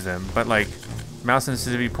change them, but like, mouse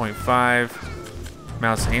sensitivity 0.5,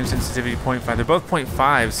 mouse aim sensitivity 0.5. They're both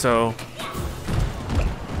 0.5, so.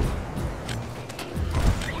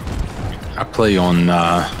 I play on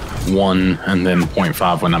 1 and then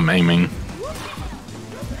 0.5 when I'm aiming.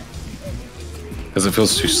 Because it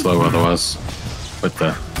feels too slow otherwise with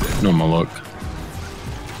the normal look.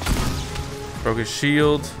 Broke his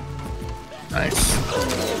shield. Nice.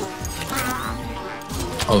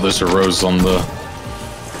 Oh, there's a rose on the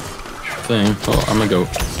thing. Oh, I'm a goat.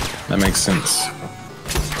 That makes sense.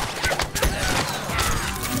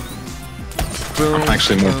 Boom, I'm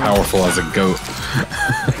actually more powerful as a goat.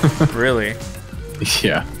 Really?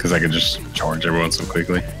 Yeah, because I could just charge everyone so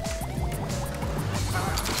quickly.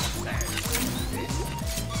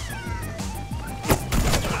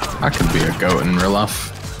 I could be a goat in real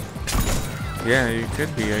life. Yeah, you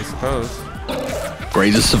could be, I suppose.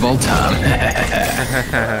 Greatest of all time.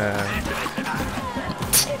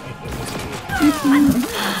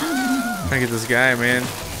 Trying to get this guy, man.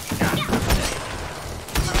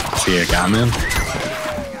 See a guy, man?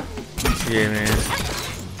 Yeah, man.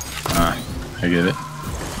 I get it.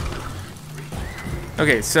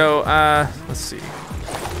 Okay, so, let's see.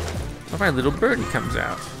 What if my little birdie comes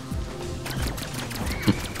out?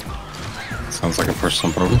 Sounds like a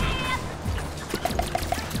personal problem.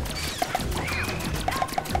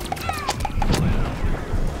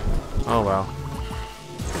 Oh, well.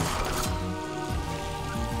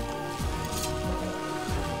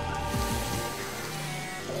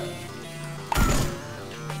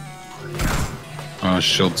 Oh,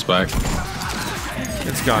 shield's back.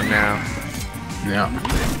 It's gone now. Yeah.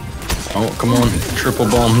 Oh, come on. Triple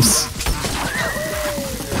bombs.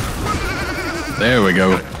 There we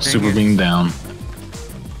go. Super beam down.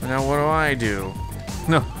 Now what do I do?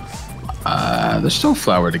 No. There's still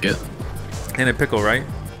flour to get. And a pickle, right?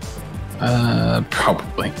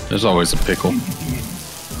 Probably. There's always a pickle.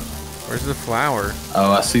 Where's the flower?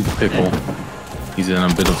 Oh, I see the pickle. He's in a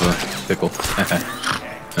bit of a pickle.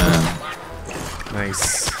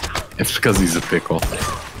 Nice. It's because he's a pickle.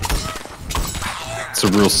 It's a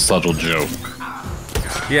real subtle joke.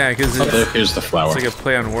 Yeah, because here's the flower. It's like a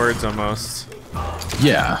play on words almost.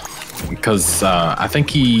 Yeah, because I think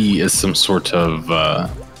he is some sort of a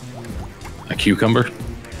cucumber.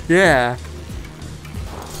 Yeah.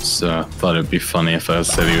 So I thought it'd be funny if I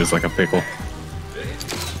said he was like a pickle.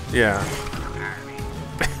 Yeah.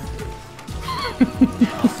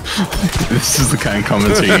 This is the kind of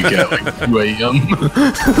commentary you get like 2 a.m.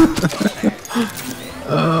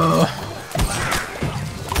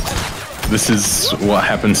 This is what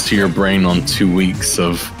happens to your brain on 2 weeks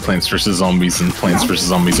of Plants vs. Zombies and Plants vs.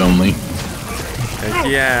 Zombies only.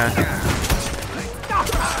 Yeah.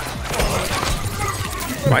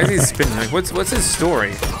 Why is he spinning? Like, what's his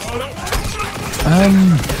story?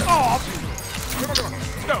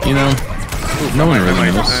 You know, no one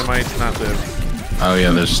really knows. I might not live. Oh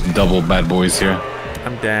yeah, there's double bad boys here.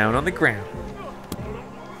 I'm down on the ground.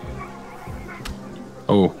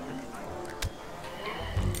 Oh.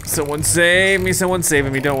 Someone save me, someone's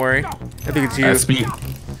saving me, don't worry. I think it's you. That's me.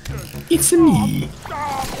 It's me.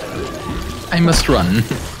 I must run.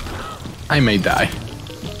 I may die.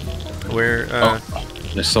 Where?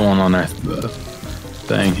 There's someone on there. The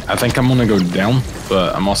thing. I think I'm gonna go down,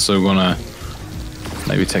 but I'm also gonna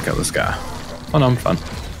maybe take out this guy. Oh no, I'm fine.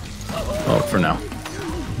 Oh, for now.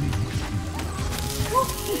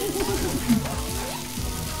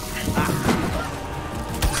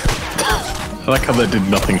 I like how that did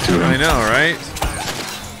nothing to him. I know, right?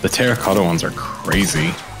 The terracotta ones are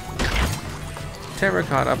crazy.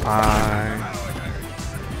 Terracotta pie.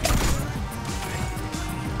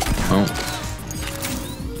 Oh.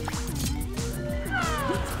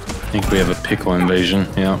 I think we have a pickle invasion,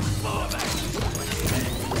 yeah.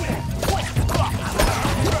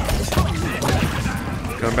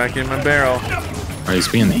 Going back in my barrel. Alright, he's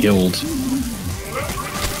being healed.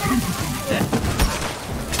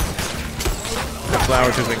 That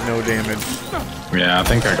flower took like no damage. Yeah, I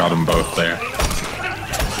think I got them both there.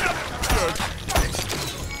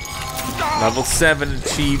 Level 7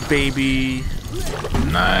 achieved, baby.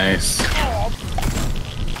 Nice.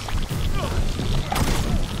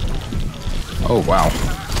 Oh, wow.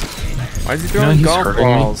 Why is he throwing golf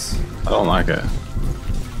balls? I don't like it.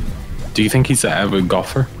 Do you think he's an avid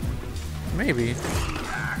golfer? Maybe.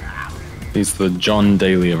 He's the John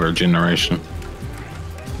Daly of our generation.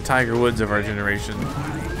 The Tiger Woods of our generation.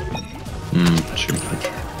 True.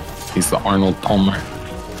 He's the Arnold Palmer.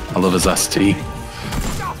 I love his ST.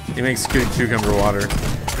 He makes good cucumber water.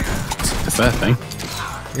 Is that a thing?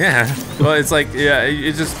 Yeah. Well, it's like, yeah,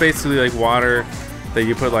 it's just basically like water that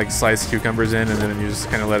you put like sliced cucumbers in, and then you just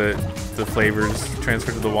kind of let it, the flavors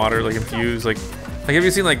transfer to the water, like infuse. Like have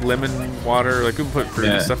you seen like lemon water? Like people put fruit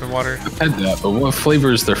and stuff in water. I've had that, but what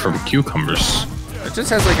flavor is there from cucumbers? It just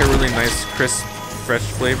has like a really nice, crisp, fresh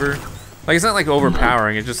flavor. Like it's not like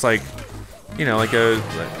overpowering. It's just like, you know, like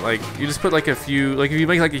you just put like a few, like if you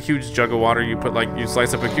make like a huge jug of water, you put like, you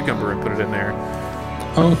slice up a cucumber and put it in there.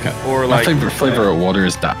 Oh, okay. Or like my favorite flavor of water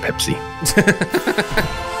is that Pepsi.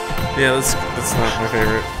 Yeah, that's not my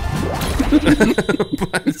favorite.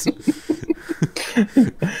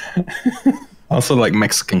 I also like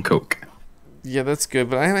Mexican Coke. Yeah, that's good,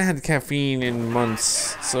 but I haven't had caffeine in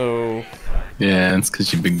months, so. Yeah, it's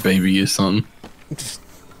because you're big baby or something.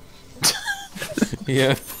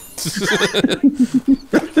 Yeah.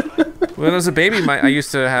 When I was a baby, I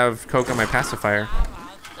used to have Coke on my pacifier.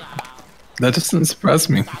 That doesn't surprise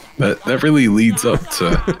me. That really leads up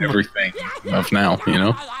to everything of now, you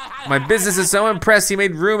know? My business is so impressed, he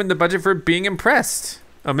made room in the budget for being impressed.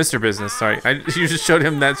 Oh, Mr. Business, sorry. You just showed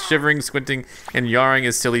him that shivering, squinting, and yarring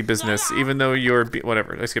is silly business, even though you're...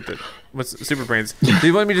 whatever, I skipped it. What's Super Brains? Do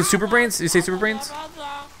you want me to do Super Brains? Did you say Super Brains?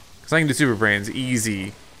 Because I can do Super Brains,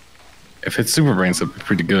 easy. If it's Super Brains, that'd be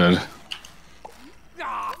pretty good.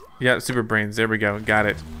 Yeah, Super Brains, there we go, got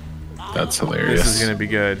it. That's hilarious. This is gonna be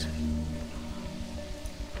good.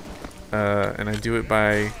 And I do it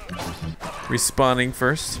by respawning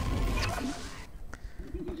first.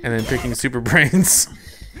 And then picking Super Brains.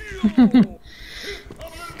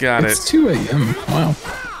 Got it. It's 2 a.m. Wow.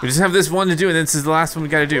 We just have this one to do, and this is the last one we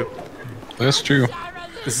gotta do. That's true.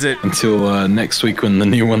 This is it. Until next week when the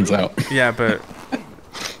new one's out. Yeah, but...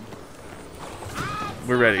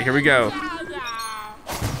 we're ready. Here we go.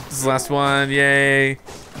 This is the last one. Yay.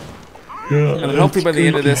 Yeah, and then hopefully by the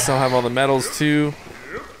end of this, I'll have all the medals, too.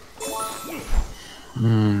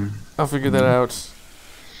 I'll figure that out.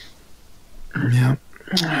 Yeah.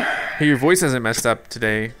 Hey, your voice hasn't messed up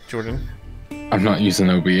today, Jordan. I'm not using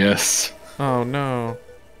OBS. Oh no.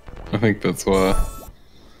 I think that's why.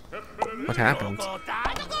 What happened?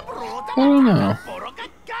 I don't know.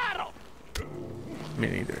 Me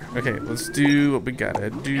neither. Okay, let's do what we gotta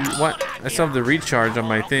do. What? I still have the recharge on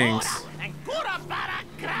my things.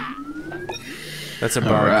 That's a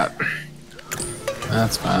bug. Alright.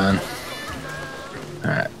 That's fine.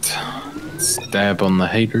 Alright. Stab on the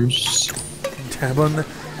haters. Tab on the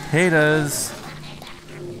haters.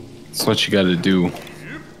 That's what you gotta do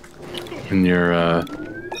when you're a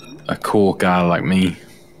cool guy like me.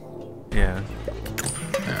 Yeah.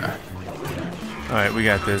 Alright, we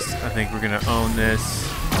got this. I think we're gonna own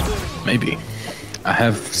this. Maybe. I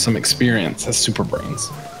have some experience as Super Brains.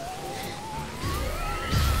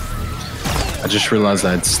 I just realized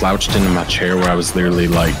I had slouched into my chair where I was literally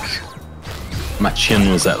like... my chin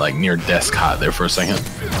was at like near desk height there for a second.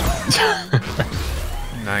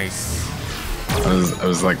 Nice. I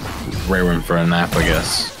was like raring for a nap, I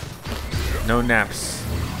guess. No naps.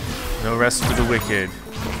 No rest for the wicked.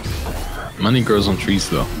 Money grows on trees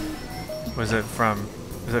though. Was it from?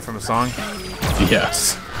 Is that from a song?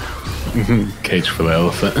 Yes. Cage for the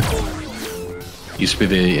Elephant. Used to be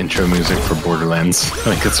the intro music for Borderlands.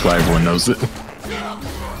 I think that's why everyone knows it.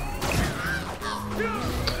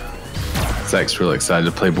 Zach's really excited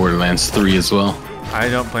to play Borderlands 3 as well. I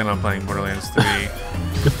don't plan on playing Borderlands 3.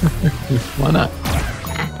 Why not?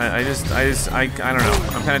 I don't know.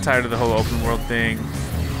 I'm kind of tired of the whole open world thing.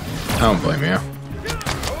 I don't blame you.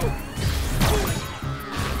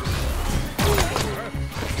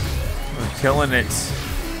 I'm killing it.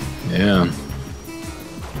 Yeah.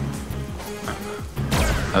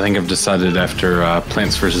 I think I've decided after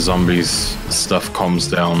Plants vs. Zombies stuff calms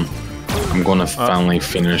down, I'm going to finally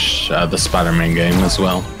finish the Spider-Man game as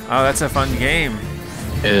well. Oh, that's a fun game.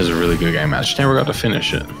 It is a really good game. I just never got to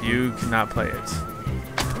finish it. You cannot play it.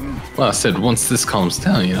 Well, I said once this calms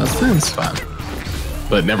down, you know, then it's fine.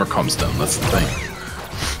 But it never calms down, that's the thing.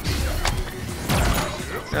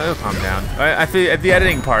 No, it'll calm down. I feel the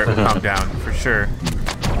editing part will calm down, for sure.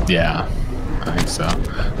 Yeah, I think so.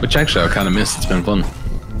 Which actually I kind of miss. It's been fun.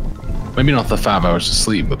 Maybe not the 5 hours of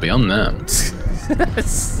sleep, but beyond that.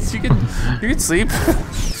 you can sleep.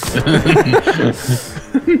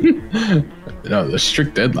 No, there's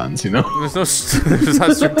strict deadlines, you know? There's not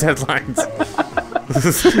strict deadlines.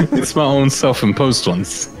 It's my own self-imposed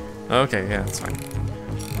ones. Okay, yeah, that's fine.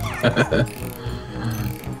 I'm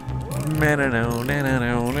being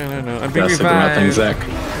Did I say the right thing, Zach?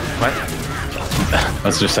 What? I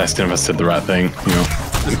was just asking if I said the right thing, you know.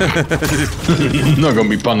 Not gonna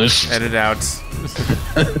be punished. Edit out.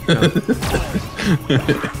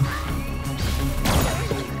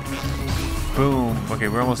 Boom. Okay,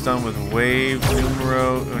 we're almost done with wave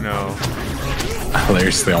numero uno. I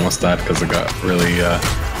hilariously almost died because I got really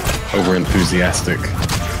over enthusiastic.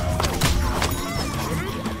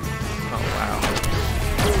 Oh wow.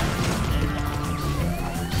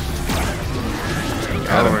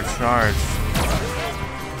 Overcharged.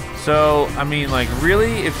 So, I mean, like,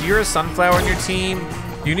 really, if you're a sunflower on your team,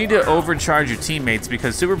 you need to overcharge your teammates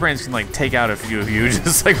because Super Brains can, like, take out a few of you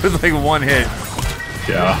just, like, with, like, one hit.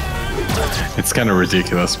 Yeah. It's kind of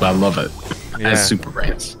ridiculous, but I love it. Yeah. As Super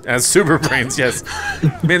Brains. As Super Brains, yes.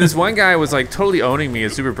 Man, this one guy was, like, totally owning me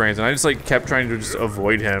as Super Brains, and I just, like, kept trying to just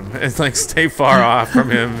avoid him and, like, stay far off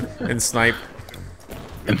from him and snipe.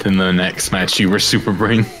 And then the next match, you were Super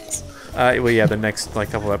Brains. Well, yeah, the next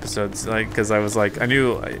like couple episodes, like, because I was like, I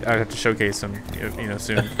knew I'd have to showcase him, you know,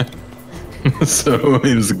 soon. So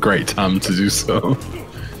it was a great time to do so.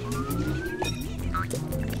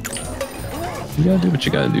 You gotta do what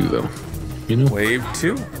you gotta do, though. You know. Wave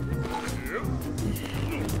 2.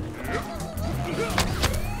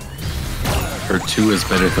 Heard 2 is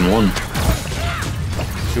better than 1.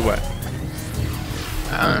 2 what?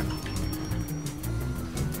 I don't know.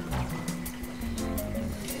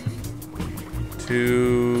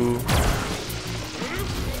 2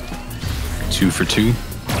 for 2.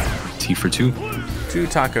 T for 2. 2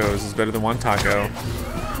 tacos is better than 1 taco.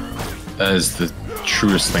 That is the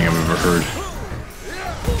truest thing I've ever heard.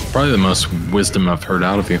 Probably the most wisdom I've heard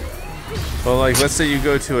out of you. Well, like, let's say you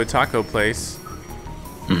go to a taco place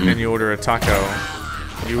and you order a taco.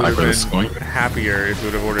 You would have been happier if you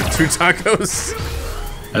would have ordered 2 tacos.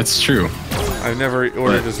 That's true. I've never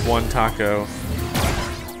ordered just 1 taco.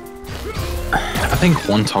 I think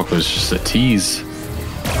 1 taco is just a tease.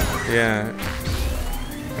 Yeah.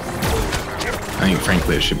 I think,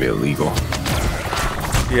 frankly, it should be illegal.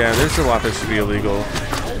 Yeah, there's a lot that should be illegal.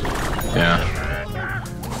 Yeah.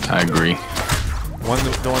 I agree.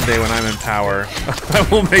 The one day when I'm in power, I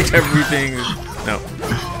will make everything... No.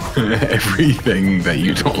 Everything that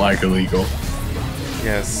you don't like illegal.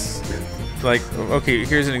 Yes. Like, okay,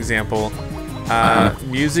 here's an example.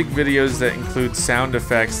 Music videos that include sound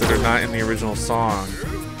effects that are not in the original song.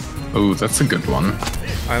 Oh, that's a good one.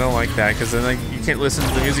 I don't like that because then, like, you can't listen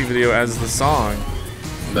to the music video as the song.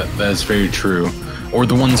 That is very true. Or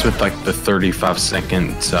the ones with like the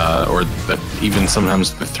 35-second, or even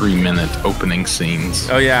sometimes the 3-minute opening scenes.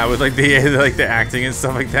 Oh yeah, with like the acting and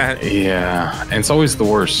stuff like that. Yeah, and it's always the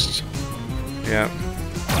worst. Yeah.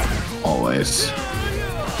 Always.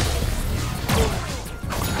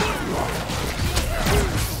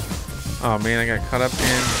 Oh man, I got caught up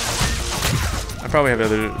in... I probably have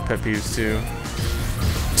other pet peeves too.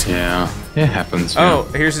 Yeah, it happens. Yeah. Oh,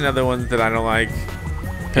 here's another one that I don't like.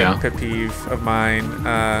 Pet peeve of mine.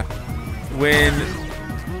 When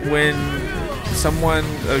someone,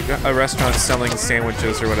 a restaurant selling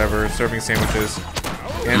sandwiches or whatever, serving sandwiches,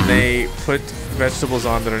 and they put vegetables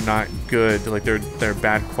on that are not good, like they're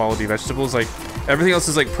bad quality vegetables. Like everything else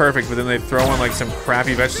is like perfect, but then they throw on like some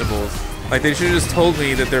crappy vegetables. Like they should have just told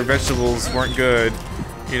me that their vegetables weren't good.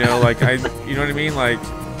 You know, like you know what I mean? Like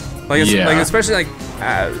especially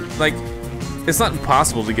like it's not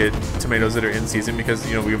impossible to get tomatoes that are in season because,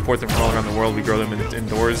 you know, we import them from all around the world. We grow them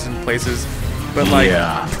indoors in places. But like,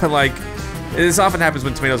 This often happens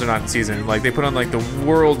when tomatoes are not in season. Like they put on like the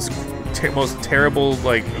world's most terrible,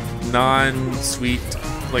 like non-sweet,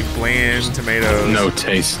 like bland tomatoes. No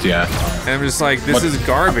taste, yeah. And I'm just like, this is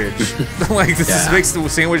garbage. Like this just makes the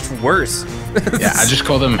sandwich worse. Yeah, I just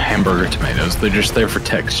call them hamburger tomatoes. They're just there for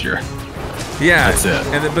texture. Yeah, that's it.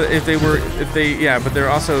 And but but they're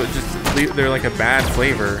also just they're like a bad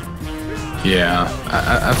flavor. Yeah,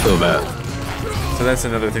 I feel that. So that's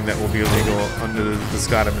another thing that will be illegal under the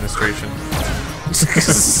Scott administration.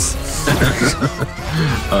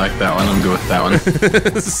 I like that one. I'm good with that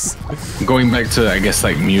one. Going back to, I guess,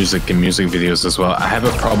 like music and music videos as well. I have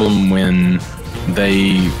a problem when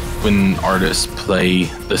artists play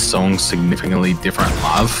the song significantly different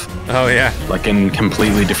live. Oh yeah. Like in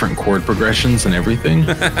completely different chord progressions and everything.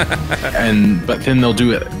 But then they'll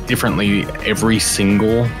do it differently every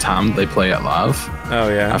single time they play it live. Oh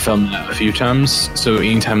yeah. I found that a few times. So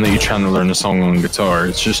anytime that you're trying to learn a song on guitar,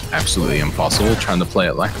 it's just absolutely impossible trying to play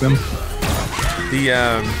it like them.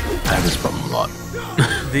 I have this problem a lot.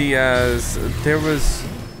 There was,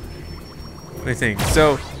 let me think.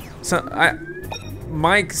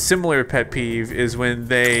 My similar pet peeve is when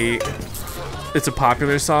it's a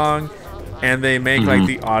popular song and they make like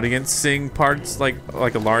the audience sing parts, like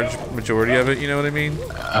a large majority of it, you know what I mean?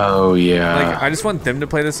 Oh yeah. Like I just want them to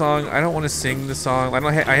play the song. I don't want to sing the song. I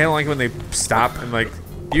don't like when they stop and like,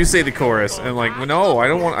 you say the chorus, and like, no,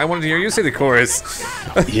 I wanted to hear you say the chorus.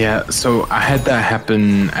 Yeah, so I had that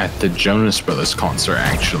happen at the Jonas Brothers concert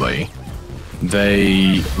actually.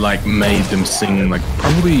 They like made them sing like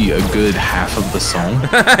probably a good half of the song.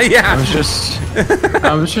 Yeah.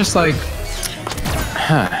 I was just like,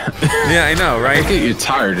 huh. Yeah, I know, right? They get you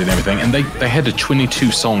tired and everything, and they had a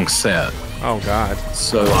 22-song set. Oh God.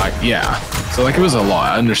 So like, yeah. So like, it was a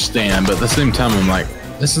lot. I understand, but at the same time, I'm like,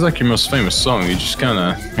 this is like your most famous song. You just kind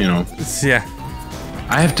of, you know. Yeah.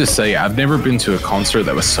 I have to say, I've never been to a concert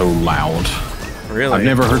that was so loud. Really? I've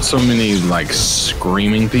never heard so many like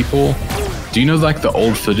screaming people. Do you know like the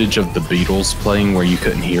old footage of the Beatles playing where you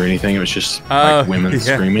couldn't hear anything? It was just like women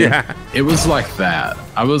screaming. Yeah. It was like that.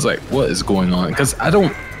 I was like, what is going on? Because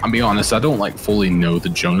I'll be honest, I don't like fully know the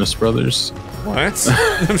Jonas Brothers. What?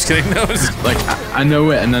 I'm just kidding. No. Like I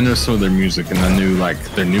know it, and I know some of their music, and I knew like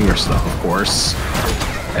their newer stuff, of course.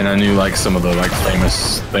 And I knew like some of the like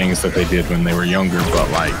famous things that they did when they were younger, but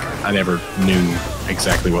like I never knew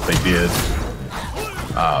exactly what they did.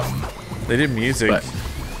 They did music. But,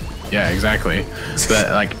 yeah, exactly.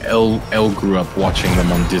 But like Elle grew up watching them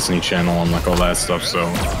on Disney Channel and like all that stuff. So,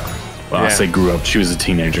 well, I say grew up. She was a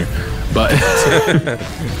teenager, but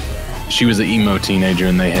she was an emo teenager,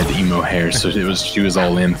 and they had emo hair, so she was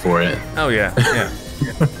all in for it. Oh yeah, yeah.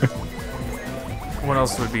 What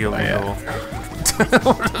else would be illegal?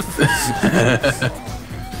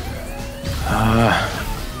 I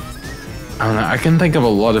don't know. I can think of a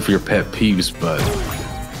lot of your pet peeves, but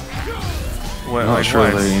I'm not sure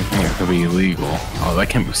they could be illegal. Oh, that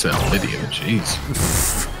can't be said on video. Jeez.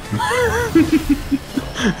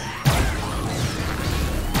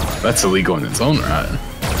 That's illegal in its own right.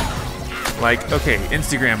 Like, okay,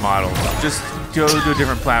 Instagram models. Just go to a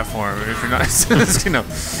different platform if you're not, you know.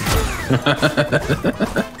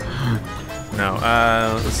 No.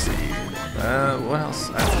 Let's see. What else?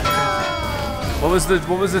 What was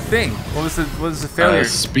the thing? What was the failure?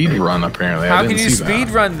 Speed run apparently. How can you speed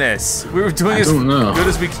run this? We were doing as good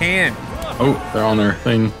as we can. Oh, they're on their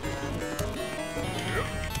thing.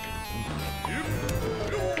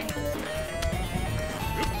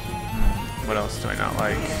 What else do I not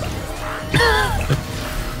like?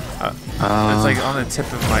 It's like on the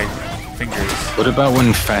tip of my fingers. What about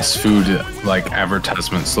when fast food like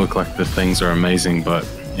advertisements look like the things are amazing, but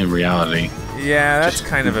in reality, yeah, that's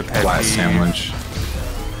kind of a pet peeve. Sandwich.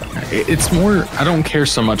 It's more, I don't care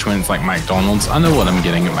so much when it's like McDonald's. I know what I'm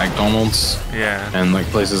getting at McDonald's. Yeah. And like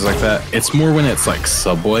places like that. It's more when it's like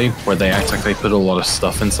Subway, where they act like they put a lot of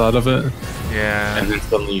stuff inside of it. Yeah. And then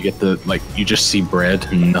suddenly you get you just see bread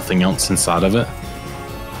and nothing else inside of it.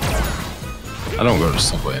 I don't go to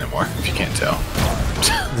Subway anymore, if you can't tell.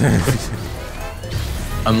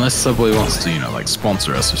 Unless Subway wants to, like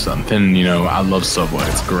sponsor us or something, then, I love Subway.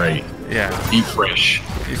 It's great. Yeah. Eat fresh.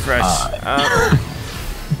 Eat fresh.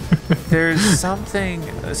 There's something.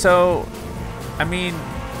 So, I mean,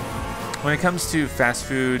 when it comes to fast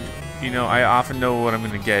food, I often know what I'm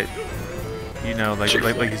gonna get. Like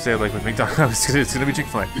you said, like with McDonald's, it's gonna be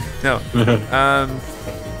Chick-fil-A. No.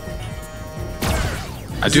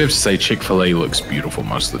 I do have to say, Chick-fil-A looks beautiful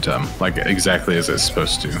most of the time, like exactly as it's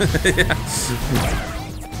supposed to. Yeah.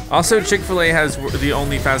 Also, Chick-fil-A has the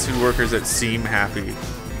only fast food workers that seem happy.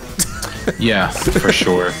 Yeah, for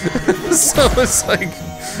sure. So it's like,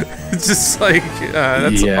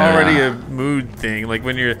 that's already a mood thing. Like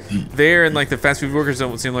when you're there and like the fast food workers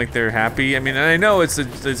don't seem like they're happy. I mean, and I know it's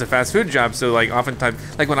a fast food job, so like oftentimes,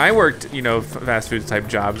 like when I worked, you know, fast food type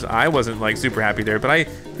jobs, I wasn't like super happy there, but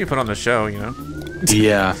you put on the show, you know.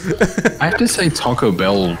 Yeah, I have to say Taco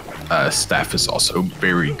Bell staff is also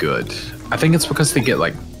very good. I think it's because they get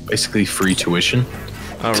like basically free tuition.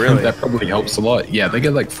 Oh, really? That probably helps a lot. Yeah, they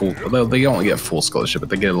get like they don't get full scholarship, but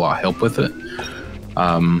they get a lot of help with it.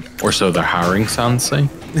 Or so their hiring sounds say.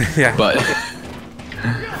 Yeah. But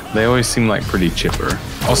they always seem like pretty chipper.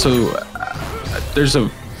 Also, there's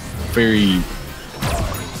a very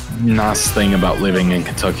nice thing about living in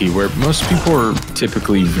Kentucky where most people are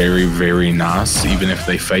typically very, very nice, even if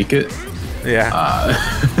they fake it. Yeah.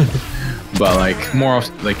 But like more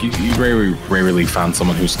often, like you rarely find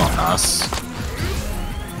someone who's not nice.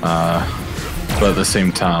 But at the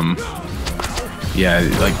same time, yeah,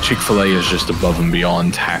 like Chick-fil-A is just above and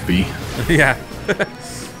beyond happy. Yeah.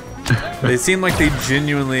 They seem like they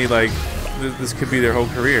genuinely like this could be their whole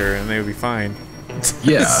career and they would be fine.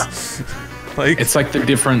 Yeah. Like it's like the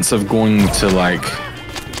difference of going to like,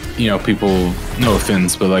 you know, people, no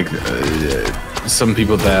offense, but like some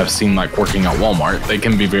people that I've seen like working at Walmart, they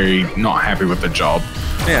can be very not happy with the job.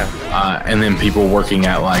 Yeah. And then people working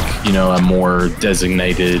at like, you know, a more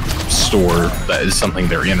designated store that is something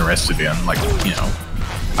they're interested in. Like, you know,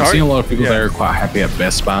 I've seen a lot of people that are quite happy at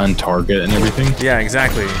Best Buy and Target and everything. Yeah,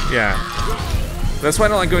 exactly. Yeah. That's why I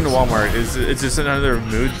don't like going to Walmart. It's just another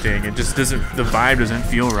mood thing. It just doesn't, the vibe doesn't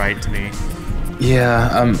feel right to me. Yeah,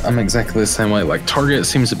 I'm exactly the same way. Like Target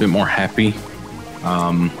seems a bit more happy.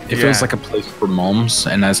 It feels like a place for moms,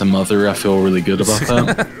 and as a mother, I feel really good about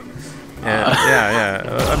that. Yeah.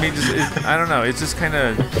 I mean, I don't know. It's just kind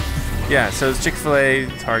of, yeah. So it's Chick-fil-A,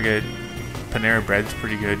 Target, Panera Bread's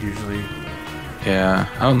pretty good usually. Yeah,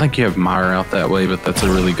 I don't think you have Meijer out that way, but that's a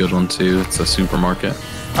really good one too. It's a supermarket.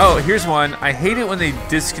 Oh, here's one. I hate it when they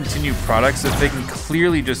discontinue products that they can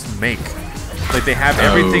clearly just make. Like they have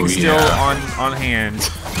everything still on hand.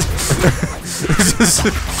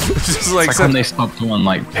 just like when they stopped doing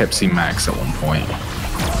like Pepsi Max at one point.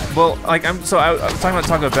 Well, like I'm talking about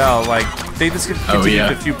Taco Bell. Like they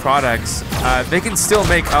discontinued a few products. They can still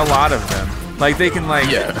make a lot of them. Like they can like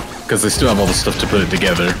because they still have all the stuff to put it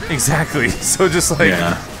together. Exactly. So just like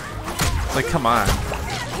like come on.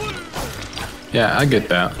 Yeah, I get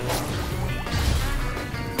that.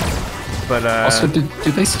 But also, do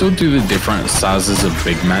they still do the different sizes of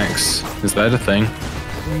Big Macs? Is that a thing?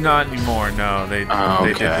 Not anymore. No, they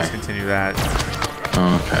did discontinue that.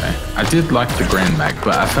 Okay, I did like the Grand Mac,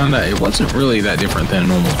 but I found that it wasn't really that different than a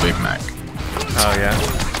normal Big Mac. Oh yeah.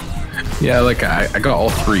 Yeah, like I got all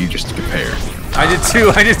three just to compare. I did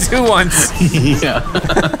two once. Yeah.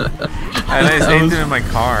 And I ate them in my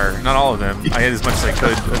car. Not all of them. I had as much as I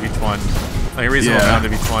could of each one. Like a reasonable amount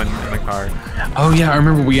of each one in the car. Oh yeah, I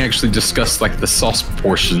remember we actually discussed like the sauce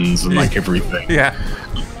portions and like everything. Yeah.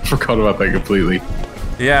 Forgot about that completely.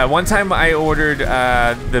 Yeah, one time I ordered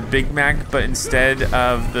the Big Mac, but instead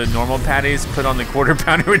of the normal patties, put on the quarter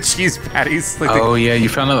pounder with cheese patties. Like yeah, you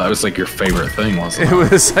found out that was like your favorite thing, wasn't it?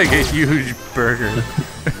 It was like a huge burger.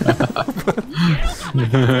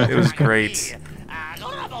 It was great.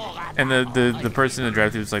 And the person in the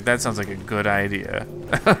drive-thru was like, "That sounds like a good idea."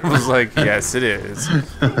 I was like, "Yes, it is."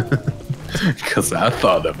 Because I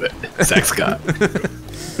thought of it, Zack Scott.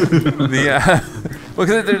 Well,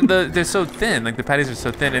 because they're so thin, like the patties are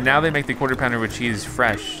so thin, and now they make the quarter pounder with cheese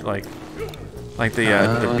fresh, like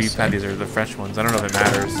the beef patties are the fresh ones. I don't know if it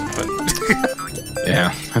matters, but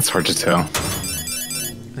yeah, that's hard to tell.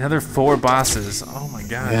 Another 4 bosses. Oh my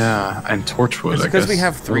gosh. Yeah, and Torchwood. It's because we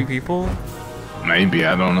have 3 people. Maybe,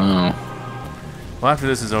 I don't know. Well, after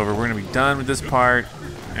this is over, we're gonna be done with this part,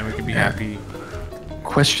 and we can be happy.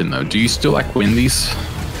 Question though, do you still like Wendy's?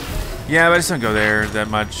 Yeah, but I just don't go there that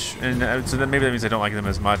much, and so maybe that means I don't like them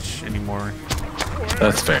as much anymore.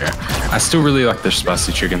 That's fair. I still really like their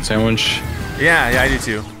spicy chicken sandwich. Yeah, I do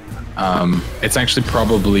too. It's actually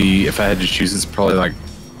probably, if I had to choose, it's probably like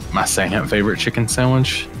my second favorite chicken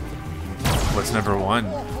sandwich. What's number 1?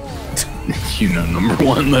 You know, number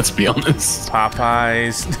 1. Let's be honest.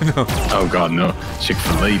 Popeyes. No. Oh God, no.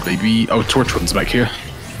 Chick-fil-A, baby. Oh, Torchwood's back here.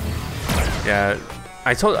 Yeah.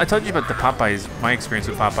 I told you about the Popeyes. My experience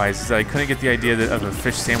with Popeyes is that I couldn't get the idea of a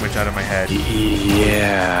fish sandwich out of my head.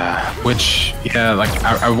 Yeah, like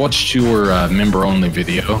I watched your member-only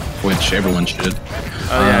video, which everyone should.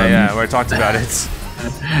 Oh yeah, where I talked about it.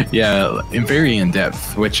 Yeah, and very in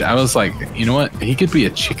depth. Which I was like, you know what? He could be a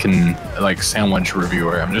chicken like sandwich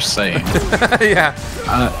reviewer. I'm just saying. Yeah.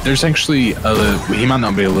 There's actually he might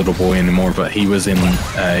not be a little boy anymore, but he's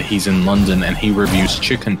in London and he reviews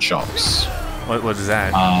chicken chops. What is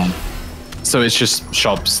that? So it's just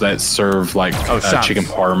shops that serve like chicken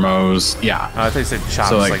parmos. Yeah. I thought you said chops,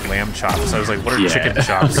 so, like lamb chops. I was like, what are chicken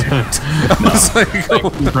chops? Like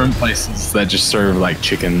different places that just serve like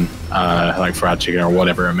chicken, like fried chicken or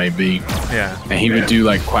whatever it may be. Yeah. And he would do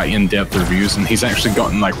like quite in-depth reviews, and he's actually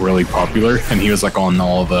gotten like really popular. And he was like on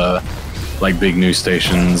all the like big news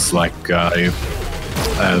stations, like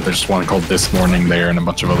there's one called This Morning there and a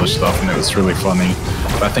bunch of other stuff, and it was really funny.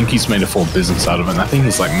 But I think he's made a full business out of it. And I think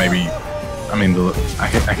he's like maybe. I mean, I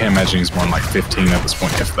can't imagine he's more than like 15 at this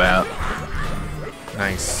point, if that.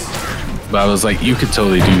 Nice. But I was like, you could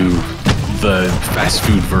totally do the fast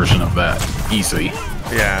food version of that easy.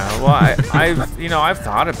 Yeah. Well, I've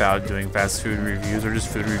thought about doing fast food reviews or just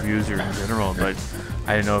food reviews or in general, but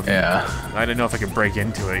I didn't know if I didn't know if I could break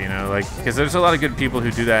into it, you know, like because there's a lot of good people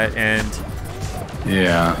who do that, and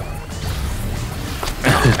yeah.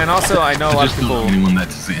 And also, I know a lot of people. Anyone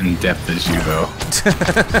that's as in depth as you, though.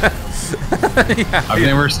 I've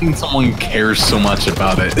never seen someone care so much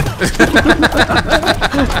about it.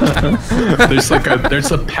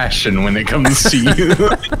 there's a passion when it comes to you.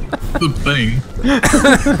 The thing.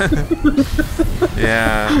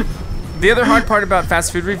 Yeah. The other hard part about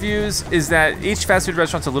fast food reviews is that each fast food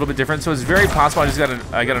restaurant's a little bit different, so it's very possible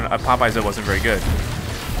I got a Popeyes that wasn't very good.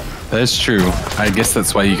 That's true. I guess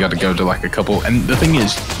that's why you got to go to like a couple. And the thing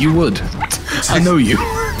is, you would. I know you.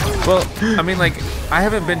 Well, I mean, like, I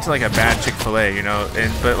haven't been to like a bad Chick-fil-A, you know,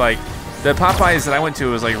 but like the Popeyes that I went to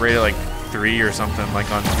was like rated like 3 or something, like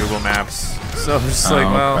on Google Maps. So I'm just like,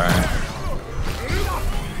 well.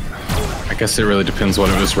 I guess it really depends what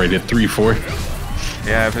it was rated 3 for.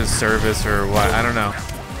 Yeah, if it's service or what, I don't know.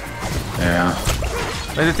 Yeah.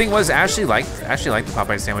 But the thing was, Ashley liked the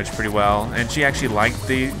Popeye sandwich pretty well, and she actually liked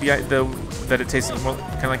the that it tasted kind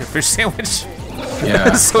of like a fish sandwich.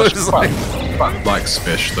 Yeah. So it was like likes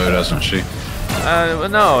fish though, doesn't she?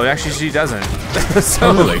 No, actually she doesn't.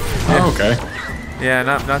 So, really? Oh, okay. Yeah,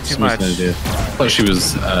 not too much. I thought she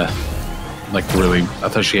was like really. I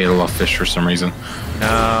thought she ate a lot of fish for some reason.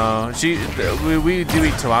 No, we do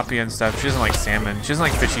eat tilapia and stuff. She doesn't like salmon. She doesn't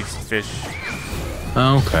like fishy fish.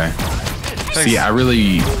 Oh, okay. See, I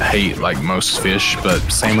really hate like most fish, but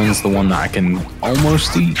salmon's the one that I can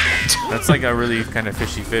almost eat. That's like a really kind of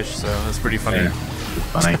fishy fish, so that's pretty funny. Yeah,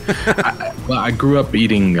 funny. I grew up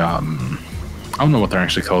eating, I don't know what they're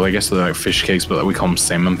actually called. I guess they're like fish cakes, but we call them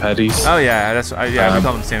salmon patties. Oh yeah, we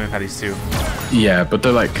call them salmon patties too. Yeah, but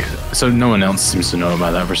they're like, so no one else seems to know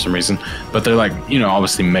about that for some reason. But they're like, you know,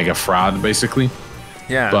 obviously mega fried, basically.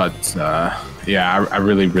 Yeah. But yeah, I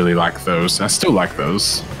really, really like those. I still like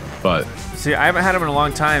those, but. See, I haven't had them in a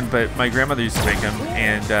long time, but my grandmother used to make them,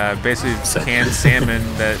 and basically canned salmon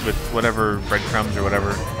that with whatever breadcrumbs or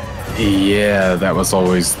whatever. Yeah, that was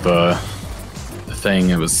always the thing.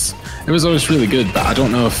 It was always really good, but I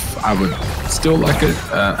don't know if I would still like it.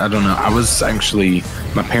 I don't know. I was actually,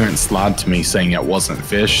 my parents lied to me saying it wasn't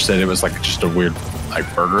fish, said it was like just a weird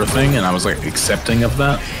like burger thing, and I was like accepting of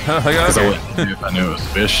that because I knew it was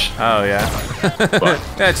fish. Oh yeah, but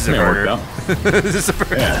that's just a burger. Just a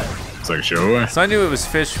burger. Yeah. It's like, sure. So I knew it was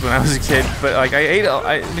fish when I was a kid, but like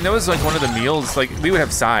I mean that was like one of the meals. Like we would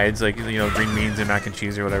have sides, like you know, green beans and mac and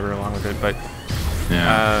cheese or whatever along with it. But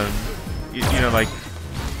yeah, you know, like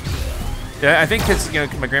I think because you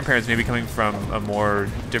know my grandparents maybe coming from a more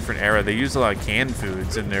different era, they used a lot of canned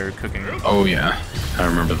foods in their cooking. Oh yeah, I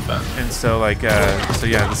remember that. And so like so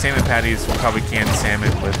yeah, the salmon patties were probably canned salmon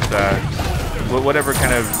with whatever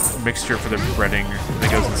kind of mixture for the breading that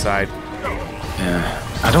goes inside.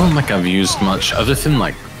 Yeah, I don't think I've used much other than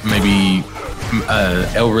like maybe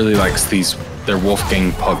Elle really likes their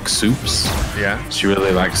Wolfgang Puck soups. Yeah. She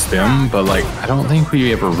really likes them, but like I don't think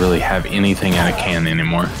we ever really have anything out of can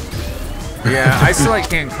anymore. Yeah, I still like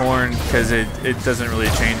canned corn because it doesn't really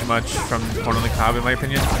change much from corn on the cob in my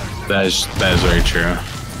opinion. That is very true.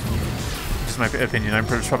 Just my opinion. I'm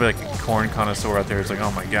probably like a corn connoisseur out there. It's like,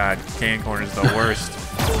 oh my god, canned corn is the worst.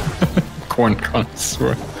 Corn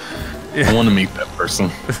connoisseur. Yeah. I want to meet that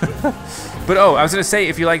person. But I was gonna say,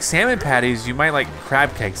 if you like salmon patties, you might like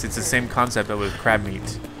crab cakes. It's the same concept but with crab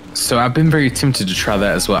meat. So I've been very tempted to try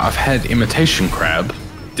that as well. I've had imitation crab.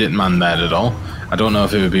 Didn't mind that at all. I don't know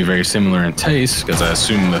if it would be very similar in taste because I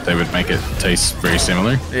assume that they would make it taste very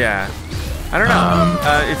similar. Yeah. I don't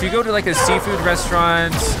know. If you go to like a seafood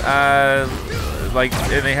restaurant, like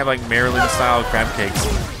and they have like Maryland style crab cakes,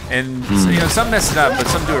 And so, you know, some mess it up, but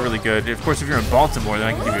some do it really good. Of course, if you're in Baltimore, then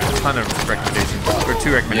I can give you a ton of recommendations, or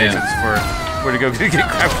 2 recommendations for where to go get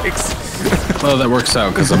crab cakes. Well, that works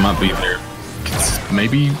out because I might be there. It's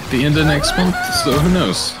maybe the end of next month, so who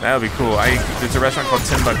knows? That would be cool. There's a restaurant called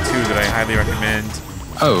Timbuktu that I highly recommend.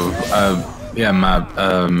 Oh, yeah, my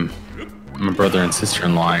brother and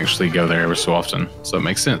sister-in-law actually go there every so often, so it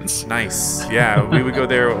makes sense. Nice. Yeah, we would go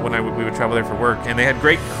there when we would travel there for work, and they had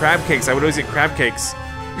great crab cakes. I would always get crab cakes.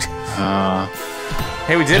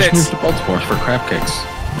 Hey, we did it. Moved to Baltimore for crab cakes.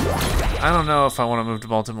 I don't know if I want to move to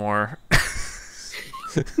Baltimore.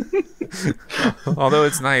 Although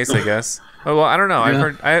it's nice, I guess. Oh well, I don't know.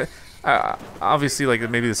 Yeah. I've heard. Obviously, like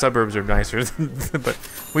maybe the suburbs are nicer, but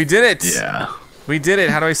we did it. Yeah. We did it.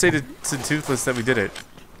 How do I say to Toothless that we did it?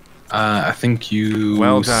 I think you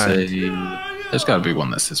well done. Say there's got to be one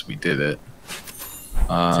that says we did it.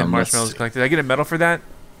 10 marshmallows collected. Did I get a medal for that?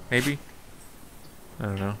 Maybe. I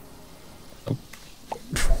don't know.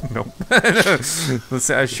 Nope. Let's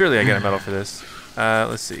see, surely I get a medal for this.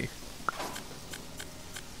 Let's see.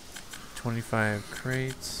 25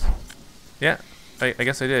 crates. Yeah, I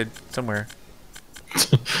guess I did somewhere.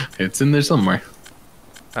 It's in there somewhere.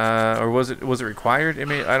 Or was it required?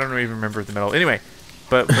 I don't even remember the medal. Anyway,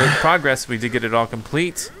 but for progress, we did get it all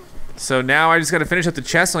complete. So now I just got to finish up the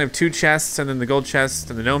chests. I only have 2 chests, and then the gold chests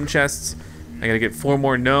and the gnome chests. I got to get 4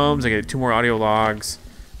 more gnomes. I got 2 more audio logs.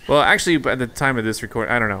 Well, actually, at the time of this record,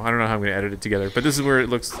 I don't know how I'm going to edit it together. But this is where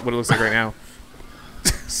what it looks like right now.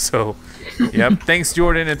 So, yep. Thanks,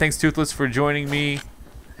 Jordan, and thanks, Toothless, for joining me.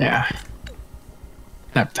 Yeah.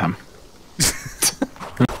 Nap time.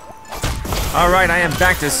 All right, I am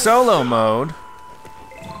back to solo mode.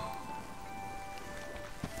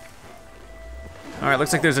 All right,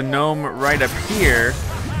 looks like there's a gnome right up here.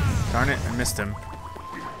 Darn it, I missed him.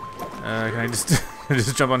 Can I just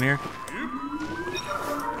just jump on here?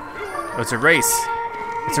 Oh, it's a race.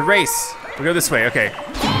 It's a race. We go this way. Okay.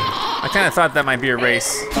 I kind of thought that might be a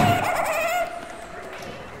race.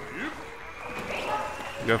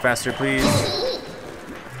 Go faster, please.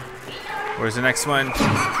 Where's the next one?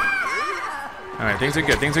 All right, things are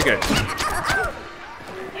good. Things are good.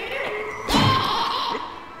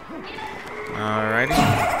 Alrighty.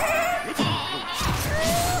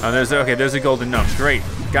 Oh, there's a golden gnome. Great,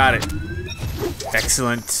 got it.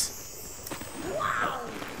 Excellent.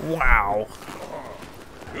 Wow.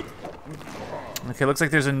 Okay, looks like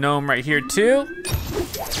there's a gnome right here too.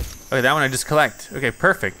 Okay, that one I just collect. Okay,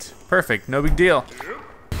 perfect, perfect. No big deal.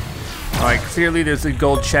 All right, clearly there's a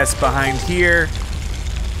gold chest behind here.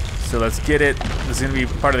 So let's get it. This is gonna be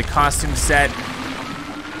part of the costume set.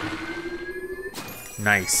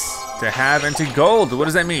 Nice. To have and to gold. What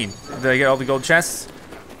does that mean? Did I get all the gold chests?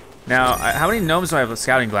 Now, how many gnomes do I have?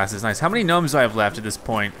 Scouting glasses, nice. How many gnomes do I have left at this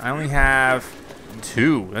point? I only have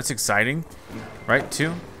 2. That's exciting. Right,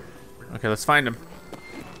 2? Okay, let's find them.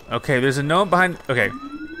 Okay, there's a gnome behind. Okay.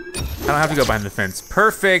 I don't have to go behind the fence.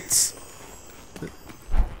 Perfect.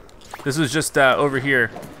 This was just over here.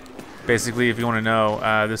 Basically, if you want to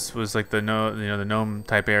know, this was like the the gnome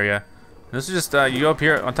type area. This is just you go up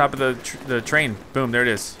here on top of the train. Boom, there it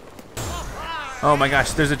is. Oh my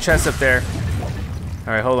gosh, there's a chest up there.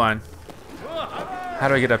 All right, hold on. How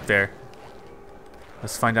do I get up there?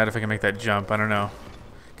 Let's find out if I can make that jump. I don't know.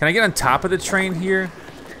 Can I get on top of the train here?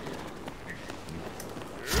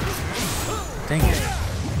 Dang it.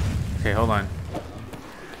 Okay, hold on.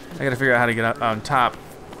 I gotta figure out how to get up on top.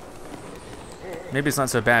 Maybe it's not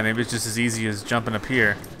so bad. Maybe it's just as easy as jumping up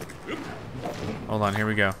here. Hold on, here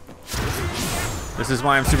we go. This is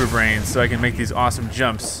why I'm super brain, so I can make these awesome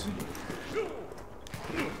jumps.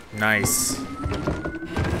 Nice.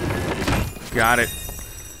 Got it.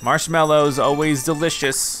 Marshmallows, always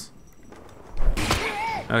delicious.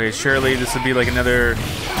 Okay, surely this would be like another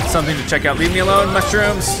something to check out. Leave me alone,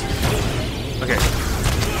 mushrooms. Okay.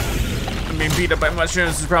 I'm being beat up by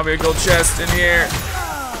mushrooms. There's probably a gold chest in here.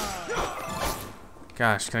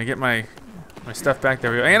 Gosh, can I get my stuff back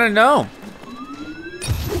there? And a gnome.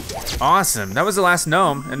 Awesome. That was the last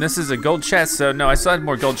gnome, and this is a gold chest. So no, I still had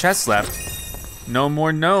more gold chests left. No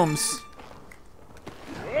more gnomes.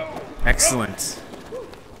 Excellent.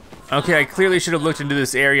 Okay, I clearly should have looked into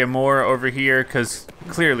this area more over here, because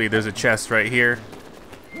clearly there's a chest right here.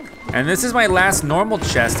 And this is my last normal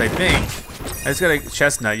chest, I think. I just got a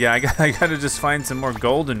chestnut. Yeah, I gotta just find some more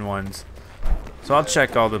golden ones. So I'll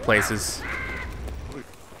check all the places.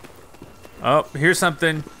 Oh, here's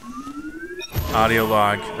something. Audio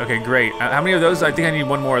log. Okay, great. How many of those? I think I need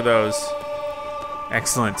 1 more of those.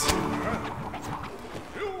 Excellent.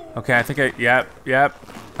 Okay, I think yep.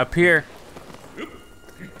 Up here.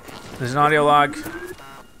 There's an audio log.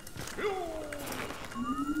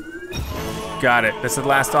 Got it. That's the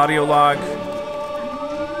last audio log.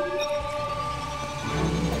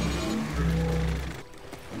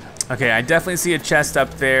 Okay, I definitely see a chest up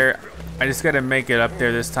there. I just gotta make it up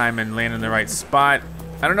there this time and land in the right spot.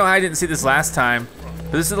 I don't know how I didn't see this last time,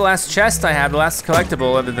 but this is the last chest I have, the last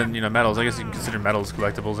collectible other than, you know, metals. I guess you can consider metals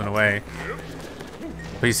collectibles in a way.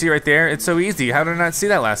 But you see right there, it's so easy. How did I not see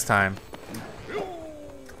that last time?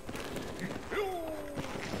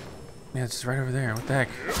 Yeah, it's just right over there. What the heck?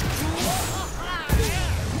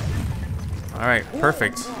 All right,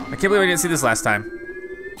 perfect. I can't believe I didn't see this last time.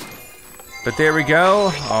 But there we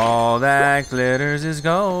go. All that glitters is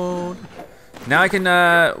gold. Now I can,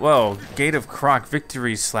 whoa, Gate of Croc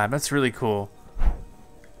Victory Slab. That's really cool.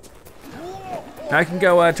 Now I can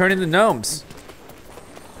go turn into gnomes.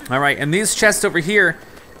 All right, and these chests over here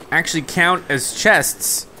actually count as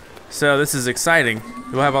chests. So this is exciting.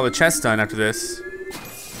 We'll have all the chests done after this.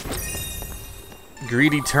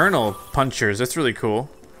 Greed Eternal Punchers, that's really cool.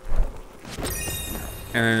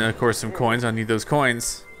 And then of course some coins, I need those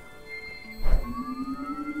coins.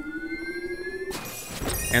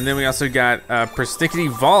 And then we also got Persnickety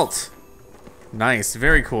Vault. Nice,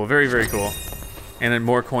 very cool, very, very cool. And then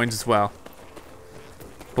more coins as well.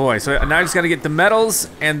 Boy, so now I just gotta get the medals,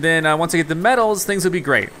 and then once I get the medals, things will be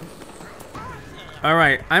great. All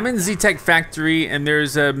right, I'm in Z-Tech Factory, and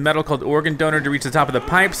there's a medal called Organ Donor to reach the top of the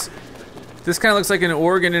pipes. This kind of looks like an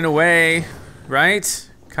organ in a way, right?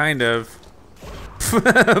 Kind of.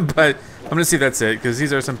 But I'm gonna see if that's it, because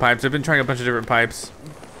these are some pipes. I've been trying a bunch of different pipes.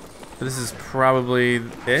 But this is probably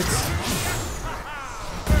it.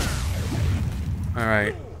 All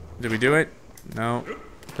right, did we do it? No.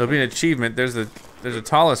 There'll be an achievement. There's a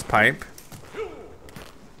tallest pipe.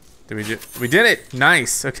 We did it!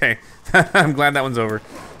 Nice, okay. I'm glad that one's over.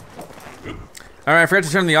 All right, I forgot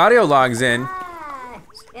to turn the audio logs in.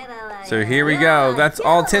 So here we go. That's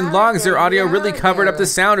all 10 logs. Their audio really covered up the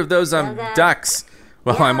sound of those ducks.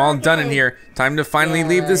 Well, I'm all done in here. Time to finally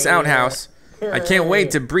leave this outhouse. I can't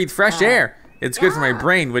wait to breathe fresh air. It's good for my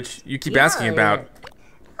brain, which you keep asking about.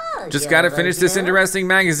 Just gotta finish this interesting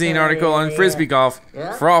magazine article on frisbee golf.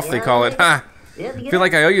 Froth, they call it. Ha! Feel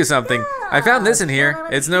like I owe you something. I found this in here.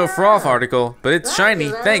 It's no froth article, but it's shiny.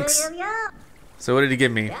 Thanks. So what did he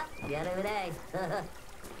give me?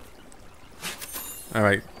 All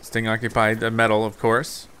right, Sting occupied a medal, of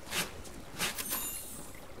course.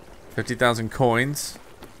 50,000 coins.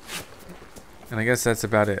 And I guess that's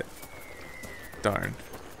about it. Darn.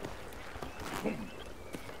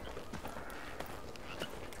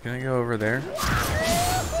 Can I go over there?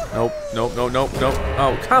 Nope, nope, nope, nope, nope.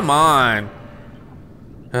 Oh, come on.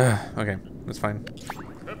 Okay, that's fine.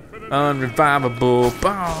 Unrevivable.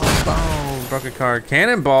 Boom, boom. Broke a card.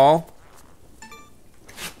 Cannonball.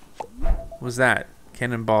 What was that?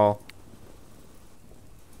 Cannonball.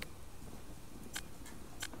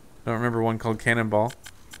 Don't remember one called Cannonball.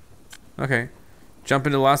 Okay. Jump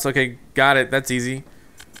into lost. Okay, got it. That's easy.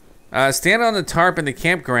 Stand on the tarp in the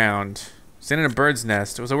campground. Stand in a bird's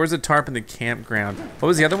nest. So where's the tarp in the campground? What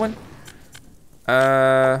was the other one?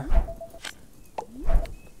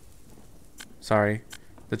 Sorry.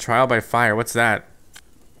 The trial by fire. What's that?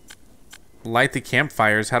 Light the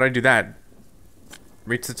campfires. How do I do that?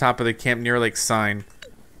 Reach the top of the Camp Near Lake sign.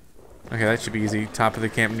 Okay, that should be easy. Top of the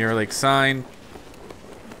Camp Near Lake sign.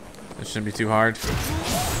 That shouldn't be too hard.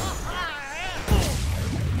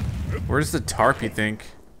 Where's the tarp, you think?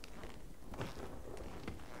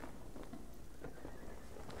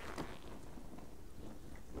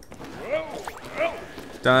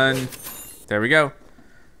 Done. There we go.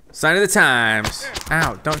 Sign of the times.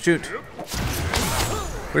 Ow, don't shoot.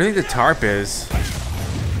 What do you think the tarp is?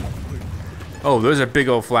 Oh, there's a big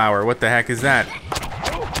old flower. What the heck is that?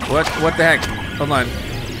 What the heck? Hold on.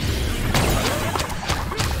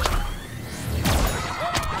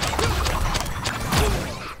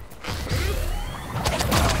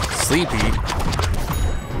 Sleepy?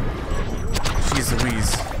 Jeez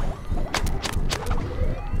Louise.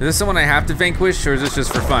 Is this someone I have to vanquish, or is this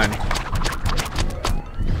just for fun?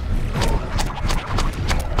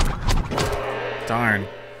 Darn.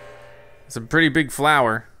 It's a pretty big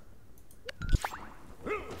flower.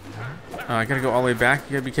 Oh, I gotta go all the way back?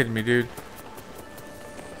 You gotta be kidding me, dude.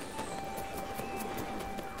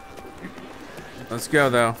 Let's go,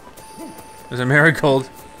 though. There's a marigold.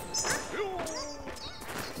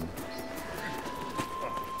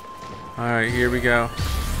 Alright, here we go.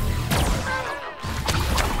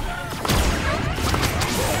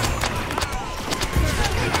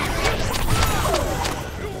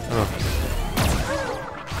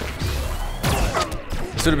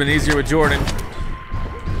 This would have been easier with Jordan.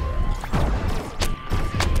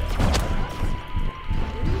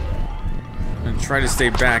 try to stay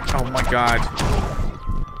back. Oh my god.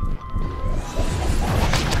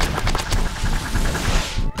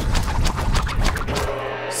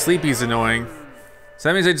 Sleepy's annoying. So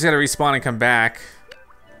that means I just gotta respawn and come back.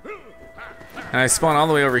 And I spawn all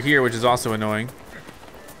the way over here, which is also annoying.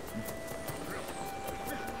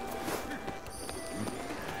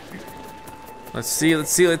 Let's see,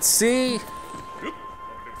 let's see, let's see. I feel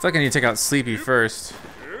like I need to take out Sleepy first.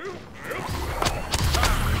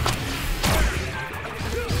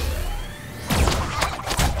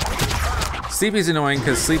 Sleepy's annoying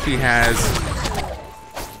because Sleepy has,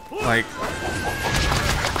 like,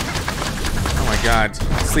 oh my god.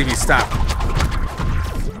 Sleepy, stop.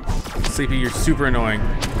 Sleepy, you're super annoying.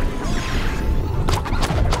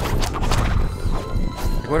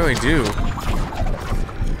 What do I do?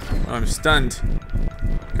 Oh, I'm stunned.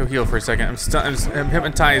 Go heal for a second. I'm stunned. I'm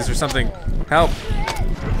hypnotized or something. Help.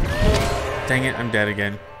 Dang it, I'm dead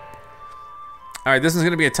again. Alright, this is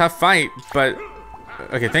gonna be a tough fight, but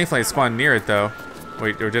okay, thankfully I spawned near it though.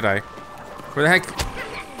 Wait, or did I? Where the heck?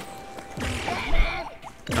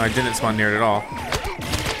 No, I didn't spawn near it at all.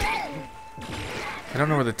 I don't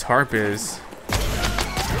know where the tarp is.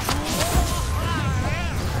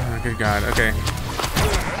 Oh, good god, okay.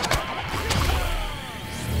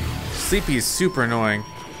 Sleepy is super annoying.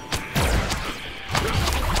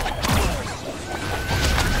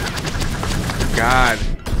 God.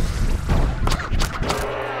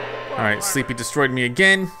 Alright, Sleepy destroyed me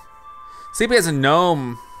again. Sleepy has a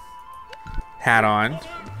gnome hat on. I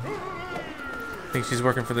think she's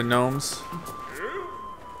working for the gnomes.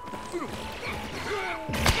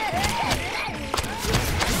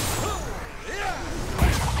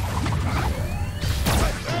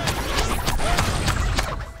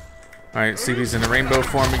 Alright, Sleepy's in a rainbow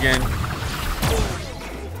form again.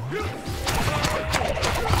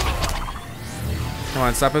 Come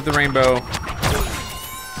on, stop at the rainbow.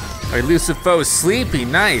 Elusive foe, Sleepy,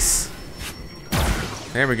 nice.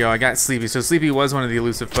 There we go, I got Sleepy. So Sleepy was one of the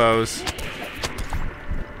elusive foes.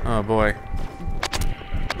 Oh boy.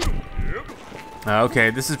 Okay,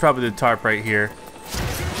 this is probably the tarp right here.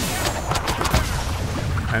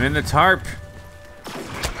 I'm in the tarp.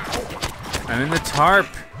 I'm in the tarp.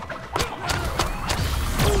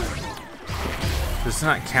 Does this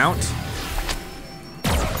not count?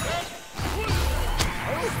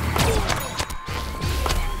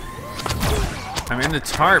 I'm in the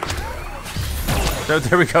tarp. So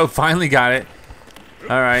there we go, finally got it.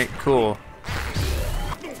 Alright, cool.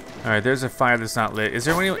 Alright, there's a fire that's not lit. Is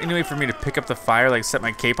there any way for me to pick up the fire, like set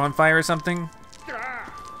my cape on fire or something?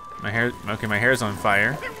 My hair, okay, my hair's on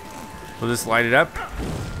fire. Will this light it up?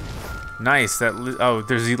 Nice, oh,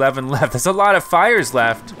 there's 11 left. That's a lot of fires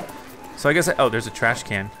left. So I guess, oh, there's a trash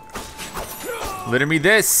can. Litter me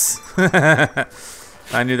this.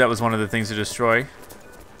 I knew that was one of the things to destroy.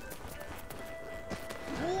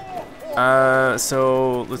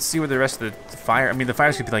 So let's see where the rest of the fire, I mean, the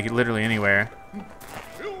fires could be like literally anywhere.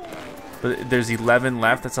 But there's 11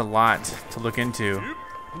 left, that's a lot to look into.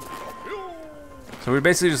 So we're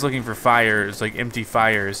basically just looking for fires, like empty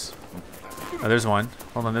fires. Oh, there's one.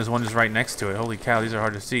 Hold on, there's one just right next to it. Holy cow, these are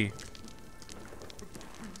hard to see.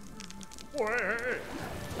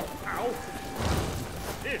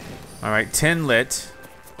 All right, 10 lit.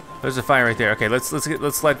 There's a fire right there. Okay,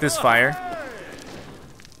 let's light this fire.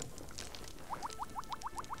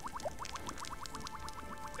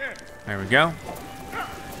 There we go.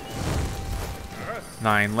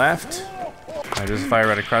 9 left. All right, there's a fire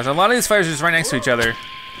right across. A lot of these fires are just right next to each other.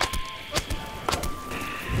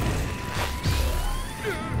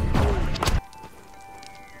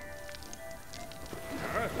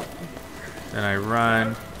 Then I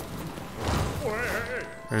run.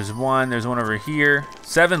 There's one over here.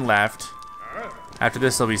 7 left. After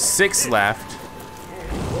this, there'll be 6 left.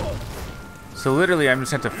 So literally, I'm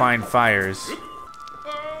just have to find fires.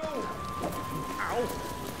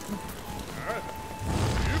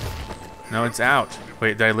 No, it's out.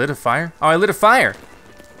 Wait, did I lit a fire? Oh, I lit a fire.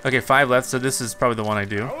 Okay, 5 left, so this is probably the one I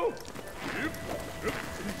do.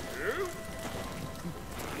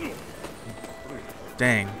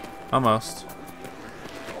 Dang, almost.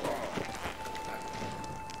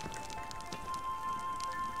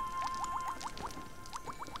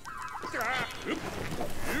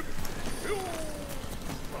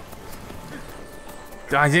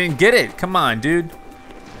 I didn't get it. Come on, dude.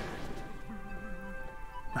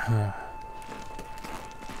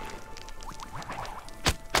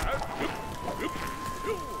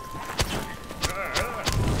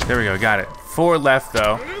 There we go, got it. 4 left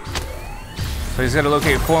though. So he's gotta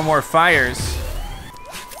locate 4 more fires.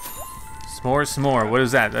 S'more. What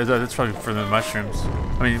is that? That's probably for the mushrooms.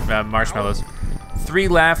 I mean, marshmallows. 3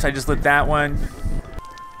 left. I just lit that one.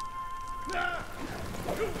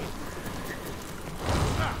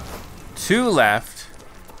 Two left.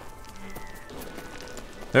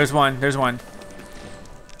 There's one. There's one.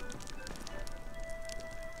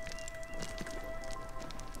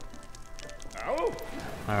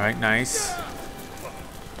 All right, nice.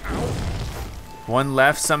 One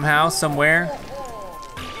left somehow, somewhere.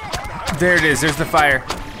 There it is. There's the fire.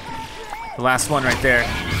 The last one right there.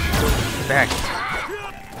 What the heck?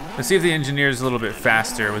 Let's see if the engineer's a little bit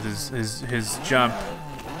faster with his jump.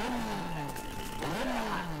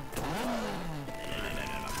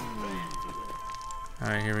 All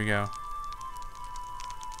right, here we go.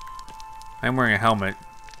 I'm wearing a helmet.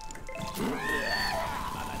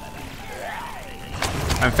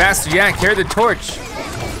 I'm faster. Yeah, carry the torch.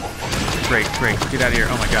 Great, great. Get out of here.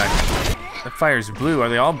 Oh my god. The fire's blue. Are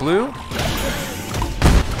they all blue?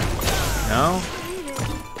 No.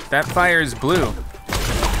 That fire is blue.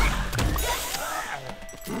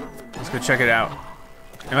 Let's go check it out.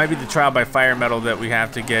 It might be the trial by fire medal that we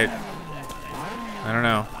have to get. I don't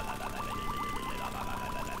know.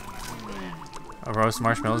 A roast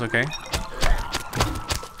marshmallows, okay.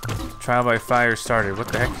 Trial by fire started. What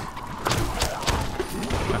the heck?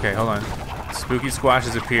 Okay, hold on. Spooky Squash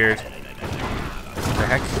has appeared. What the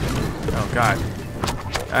heck? Oh god.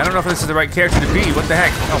 I don't know if this is the right character to be. What the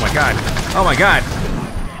heck? Oh my god. Oh my god.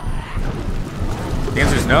 The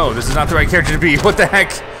answer is no. This is not the right character to be. What the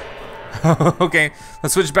heck? Okay,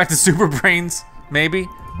 let's switch back to Super Brains, maybe.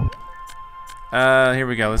 Here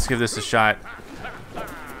we go. Let's give this a shot.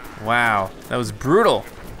 Wow, that was brutal.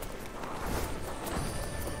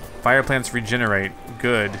 Fire plants regenerate.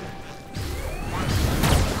 Good.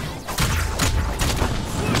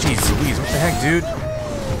 Jeez Louise, what the heck, dude?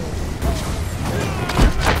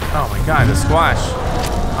 Oh my god, the squash.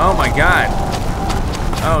 Oh my god.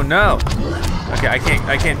 Oh no. Okay, I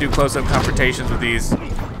can't do close-up confrontations with these.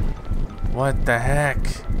 What the heck?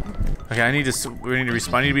 Okay, we need to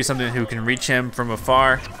respond. I need to be something who can reach him from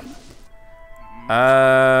afar.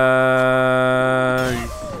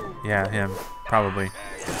 Yeah, him, probably.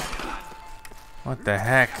 What the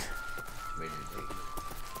heck?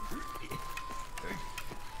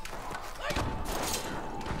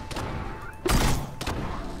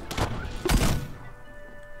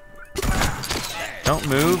 Don't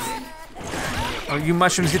move. Oh, you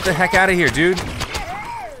mushrooms, get the heck out of here, dude.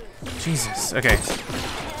 Jesus, okay.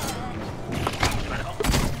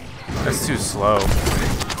 That's too slow.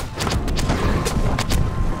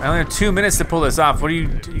 I only have 2 minutes to pull this off. What are you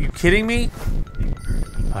kidding me?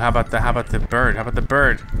 Oh, how about the bird? How about the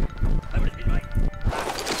bird?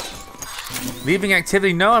 Leaving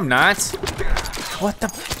activity? No, I'm not. What the?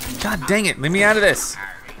 God dang it! Leave me out of this.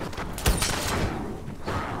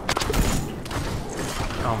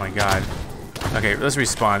 Oh my god. Okay, let's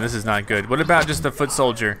respawn. This is not good. What about just a foot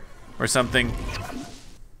soldier or something?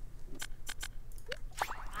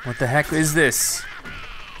 What the heck is this?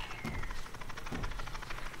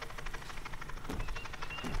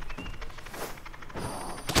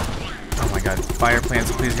 Oh my god, fire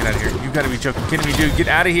plants, please get out of here. You gotta be joking, kidding me, dude. Get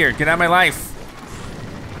out of here, get out of my life.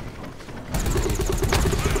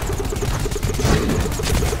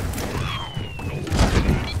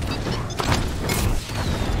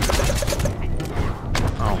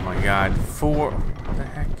 Oh my god, what the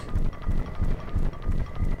heck?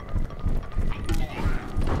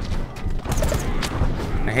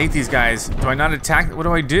 I hate these guys. Do I not attack? What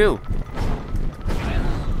do I do?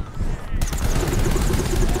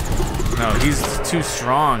 No, he's too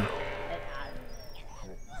strong.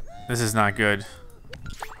 This is not good.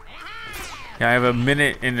 Yeah, I have a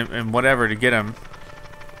minute and whatever to get him.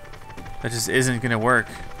 That just isn't gonna work.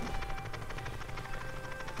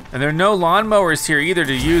 And there are no lawnmowers here either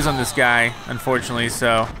to use on this guy, unfortunately,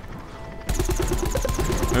 so.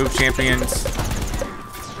 Move, champions.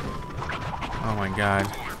 Oh my god.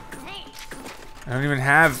 I don't even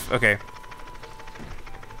have, okay.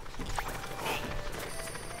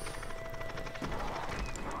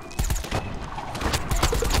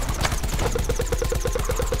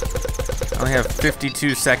 I only have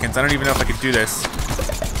 52 seconds. I don't even know if I could do this.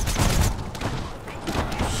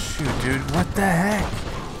 Shoot, dude, what the heck?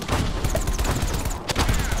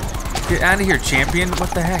 Get out of here, champion. What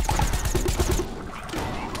the heck?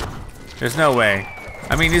 There's no way.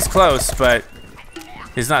 I mean, he's close, but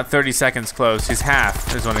he's not 30 seconds close. He's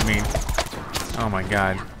half, is what I mean. Oh my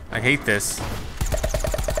god. I hate this.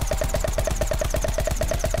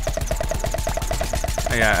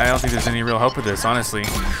 Yeah, I don't think there's any real hope with this, honestly.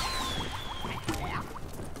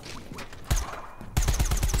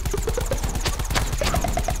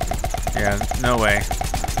 Yeah, no way.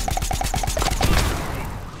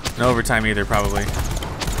 No overtime either, probably.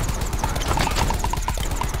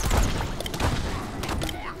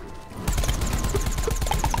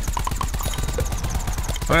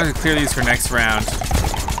 I'm gonna clear these for next round.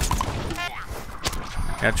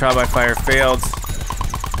 Yeah, trial by fire failed.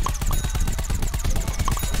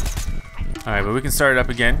 All right, but we can start it up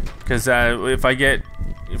again because if I get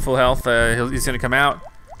full health, he's gonna come out.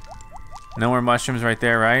 No more mushrooms right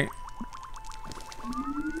there, right?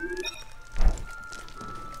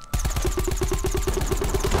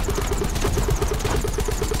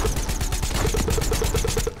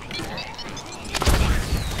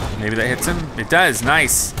 Maybe that hits him. It does.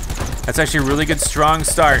 Nice. That's actually a really good, strong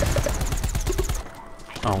start.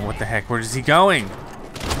 Oh, what the heck? Where is he going?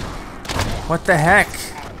 What the heck?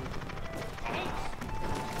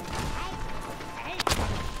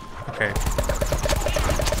 Okay.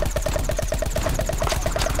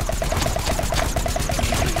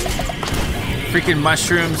 Freaking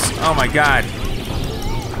mushrooms. Oh my god.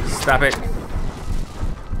 Stop it.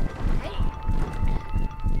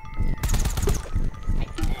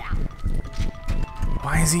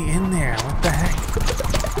 Why is he in there? What the heck?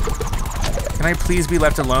 Can I please be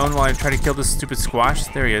left alone while I try to kill this stupid squash?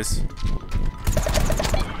 There he is.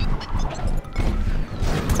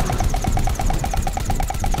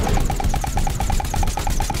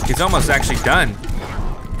 He's almost actually done.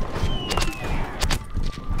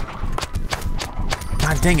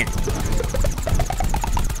 God dang it.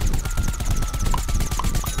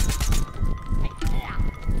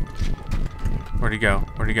 Where'd he go?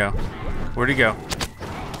 Where'd he go? Where'd he go?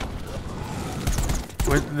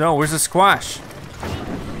 No, where's the squash?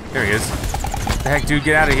 There he is. The heck, dude,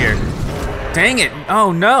 get out of here. Dang it.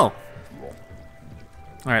 Oh, no. All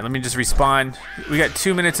right, let me just respawn. We got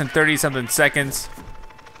 2 minutes and 30-something seconds.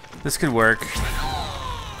 This could work.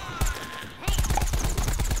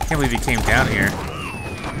 Can't believe he came down here.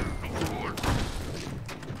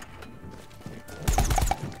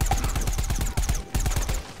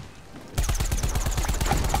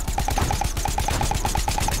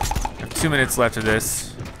 I have 2 minutes left of this.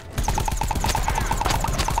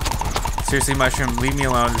 Seriously, mushroom, leave me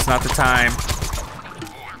alone. It's not the time.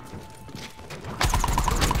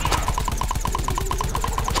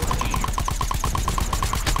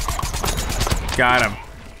 Got him.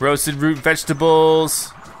 Roasted root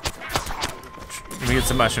vegetables. Let me get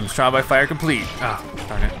some mushrooms. Trial by fire complete. Oh,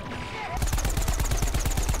 darn it.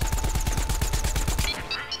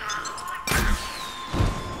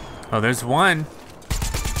 Oh, there's one.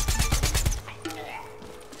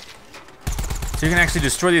 So you can actually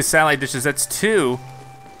destroy these satellite dishes. That's 2.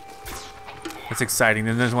 That's exciting.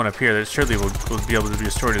 Then there's one up here that surely will be able to be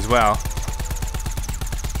destroyed as well.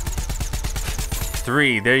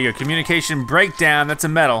 3. There you go. Communication breakdown. That's a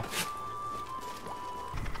medal.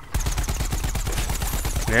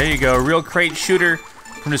 There you go. Real crate shooter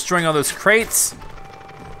from destroying all those crates.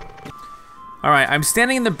 All right, I'm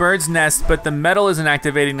standing in the bird's nest, but the medal isn't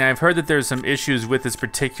activating. Now, I've heard that there's some issues with this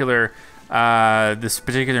particular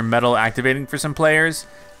medal activating for some players,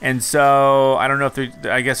 and so I don't know if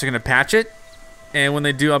I guess they're gonna patch it, and when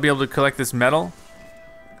they do, I'll be able to collect this medal,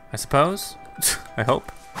 I suppose. I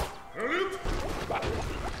hope.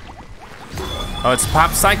 Oh, it's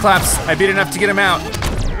Pop Cyclops. I beat enough to get him out.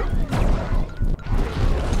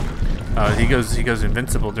 Oh, he goes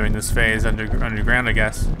invincible during this phase underground, I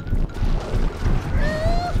guess.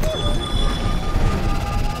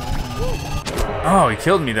 Oh, he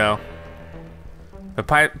killed me though. But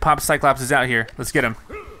Pop Cyclops is out here. Let's get him.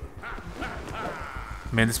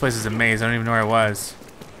 Man, this place is a maze. I don't even know where I was.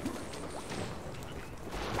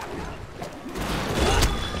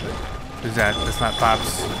 Who's that? That's not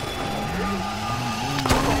Pops.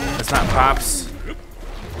 That's not Pops.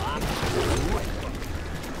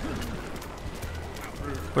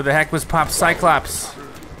 Where the heck was Pop Cyclops?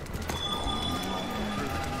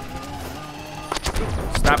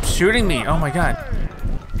 Stop shooting me! Oh my god.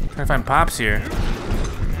 I'm trying to find Pops here.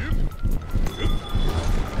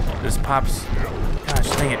 There's Pops. Gosh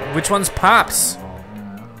dang it. Which one's Pops?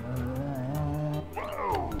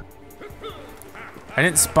 I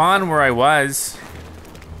didn't spawn where I was.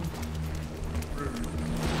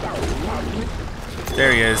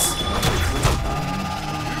 There he is.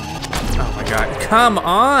 Oh my god. Come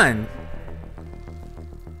on!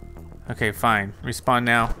 Okay, fine. Respawn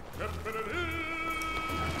now.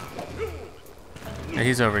 Yeah,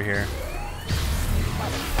 he's over here.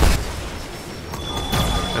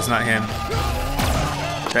 That's not him.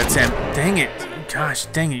 That's him. Dang it. Gosh,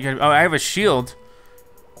 dang it. Oh, I have a shield.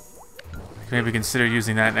 Maybe consider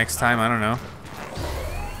using that next time. I don't know.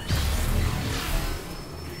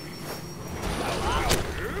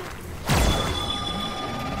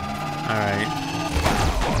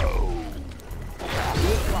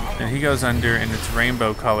 goes under, and it's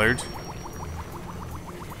rainbow colored.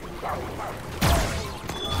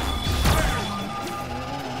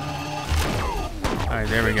 All right,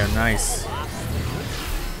 there we go. Nice.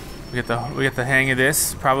 We get the hang of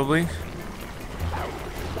this probably.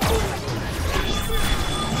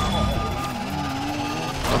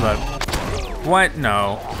 Hold on. What?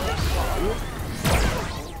 No.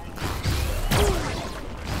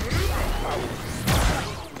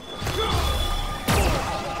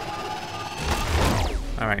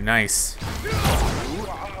 All right, nice.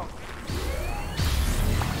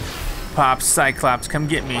 Pop, Cyclops, come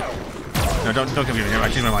get me. No, don't come get me. I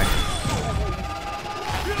changed my mind.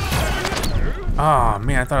 Oh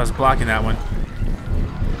man, I thought I was blocking that one.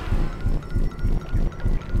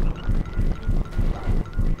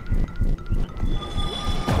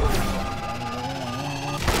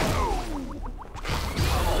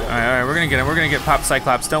 All right, we're gonna get him. We're gonna get Pop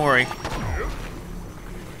Cyclops. Don't worry.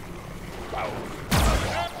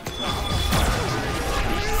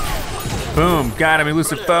 Boom, got him.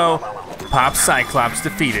 Elusive foe. Pop Cyclops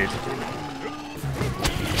defeated.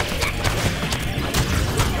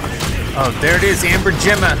 Oh, there it is, Amber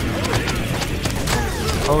Gemma.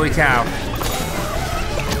 Holy cow.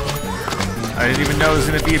 I didn't even know it was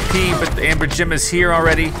gonna be a P, but the Amber Gemma's here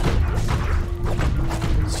already.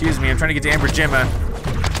 Excuse me, I'm trying to get to Amber Gemma.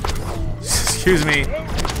 Excuse me.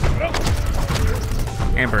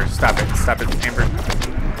 Amber, stop it, Amber.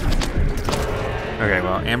 Okay,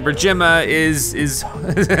 well, Amber Gemma is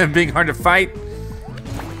being hard to fight.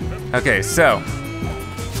 Okay, so,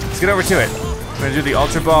 let's get over to it. I'm gonna do the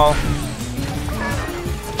Ultra Ball.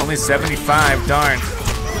 Only 75, darn.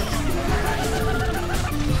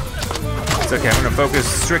 It's okay, I'm gonna focus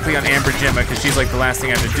strictly on Amber Gemma because she's like the last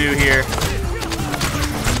thing I have to do here.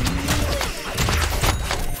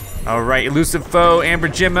 All right, elusive foe, Amber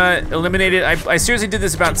Gemma eliminated. I seriously did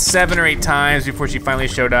this about 7 or 8 times before she finally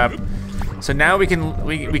showed up. So now we can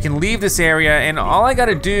leave this area, and all I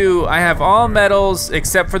gotta do, I have all medals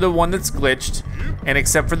except for the one that's glitched, and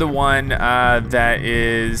except for the one that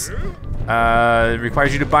is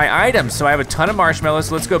requires you to buy items. So I have a ton of marshmallows,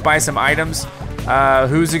 so let's go buy some items.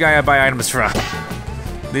 Who's the guy I buy items from?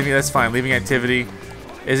 Leaving, that's fine, leaving activity.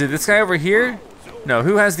 Is it this guy over here? No,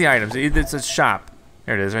 who has the items? It's a shop.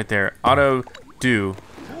 There it is, right there. Auto Do,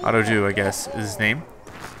 I guess, is his name.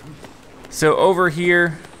 So over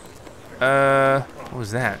here, what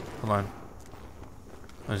was that? Hold on.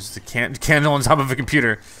 Oh, just a candle on top of a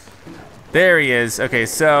computer. There he is. Okay,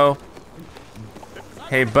 so,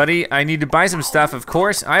 hey buddy, I need to buy some stuff, of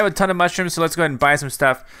course. I have a ton of mushrooms, so let's go ahead and buy some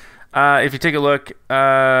stuff. If you take a look, you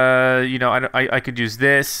know, I could use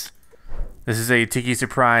this. This is a Tiki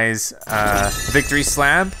Surprise Victory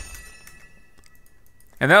Slab.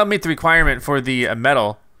 And that'll meet the requirement for the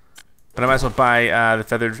medal. But I might as well buy the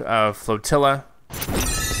Feathered Flotilla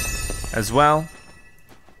as well.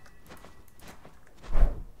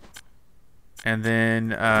 And then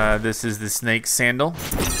this is the Snake Sandal.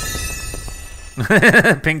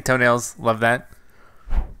 Pink toenails, love that.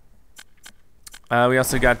 We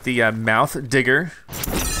also got the Mouth Digger.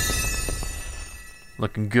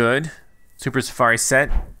 Looking good. Super Safari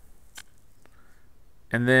set.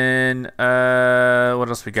 And then, what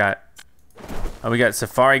else we got? Oh, we got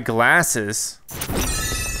Safari Glasses.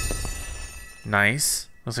 Nice.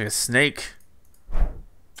 Looks like a snake.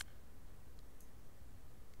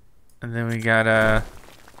 And then we got a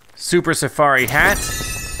Super Safari Hat.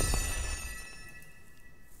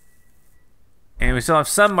 And we still have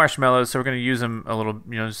some marshmallows, so we're gonna use them a little,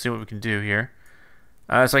 you know, to see what we can do here.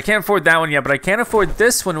 So I can't afford that one yet, but I can afford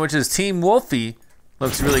this one, which is Team Wolfie.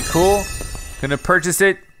 Looks really cool. Gonna purchase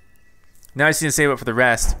it. Now I just need to save up for the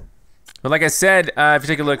rest. But like I said, if you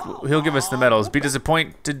take a look, he'll give us the medals. Be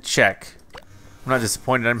disappointed, check. I'm not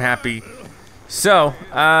disappointed, I'm happy. So,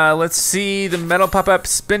 let's see the medal pop up.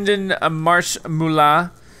 Spindin' a Marsh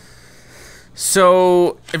Moolah.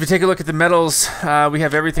 So, if you take a look at the medals, we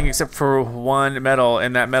have everything except for one medal,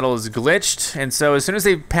 and that medal is glitched. And so, as soon as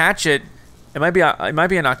they patch it, it might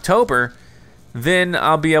be in October. Then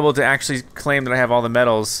I'll be able to actually claim that I have all the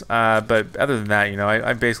medals. But other than that, you know,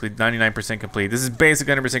 I'm basically 99% complete. This is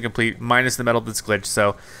basically 100% complete, minus the medal that's glitched.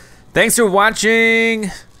 So, thanks for watching.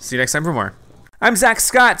 See you next time for more. I'm Zack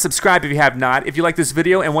Scott. Subscribe if you have not. If you like this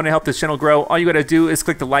video and want to help this channel grow, all you gotta do is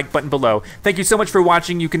click the like button below. Thank you so much for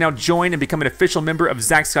watching. You can now join and become an official member of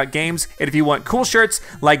ZackScottGames. And if you want cool shirts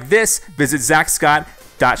like this, visit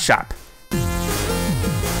ZackScott.shop.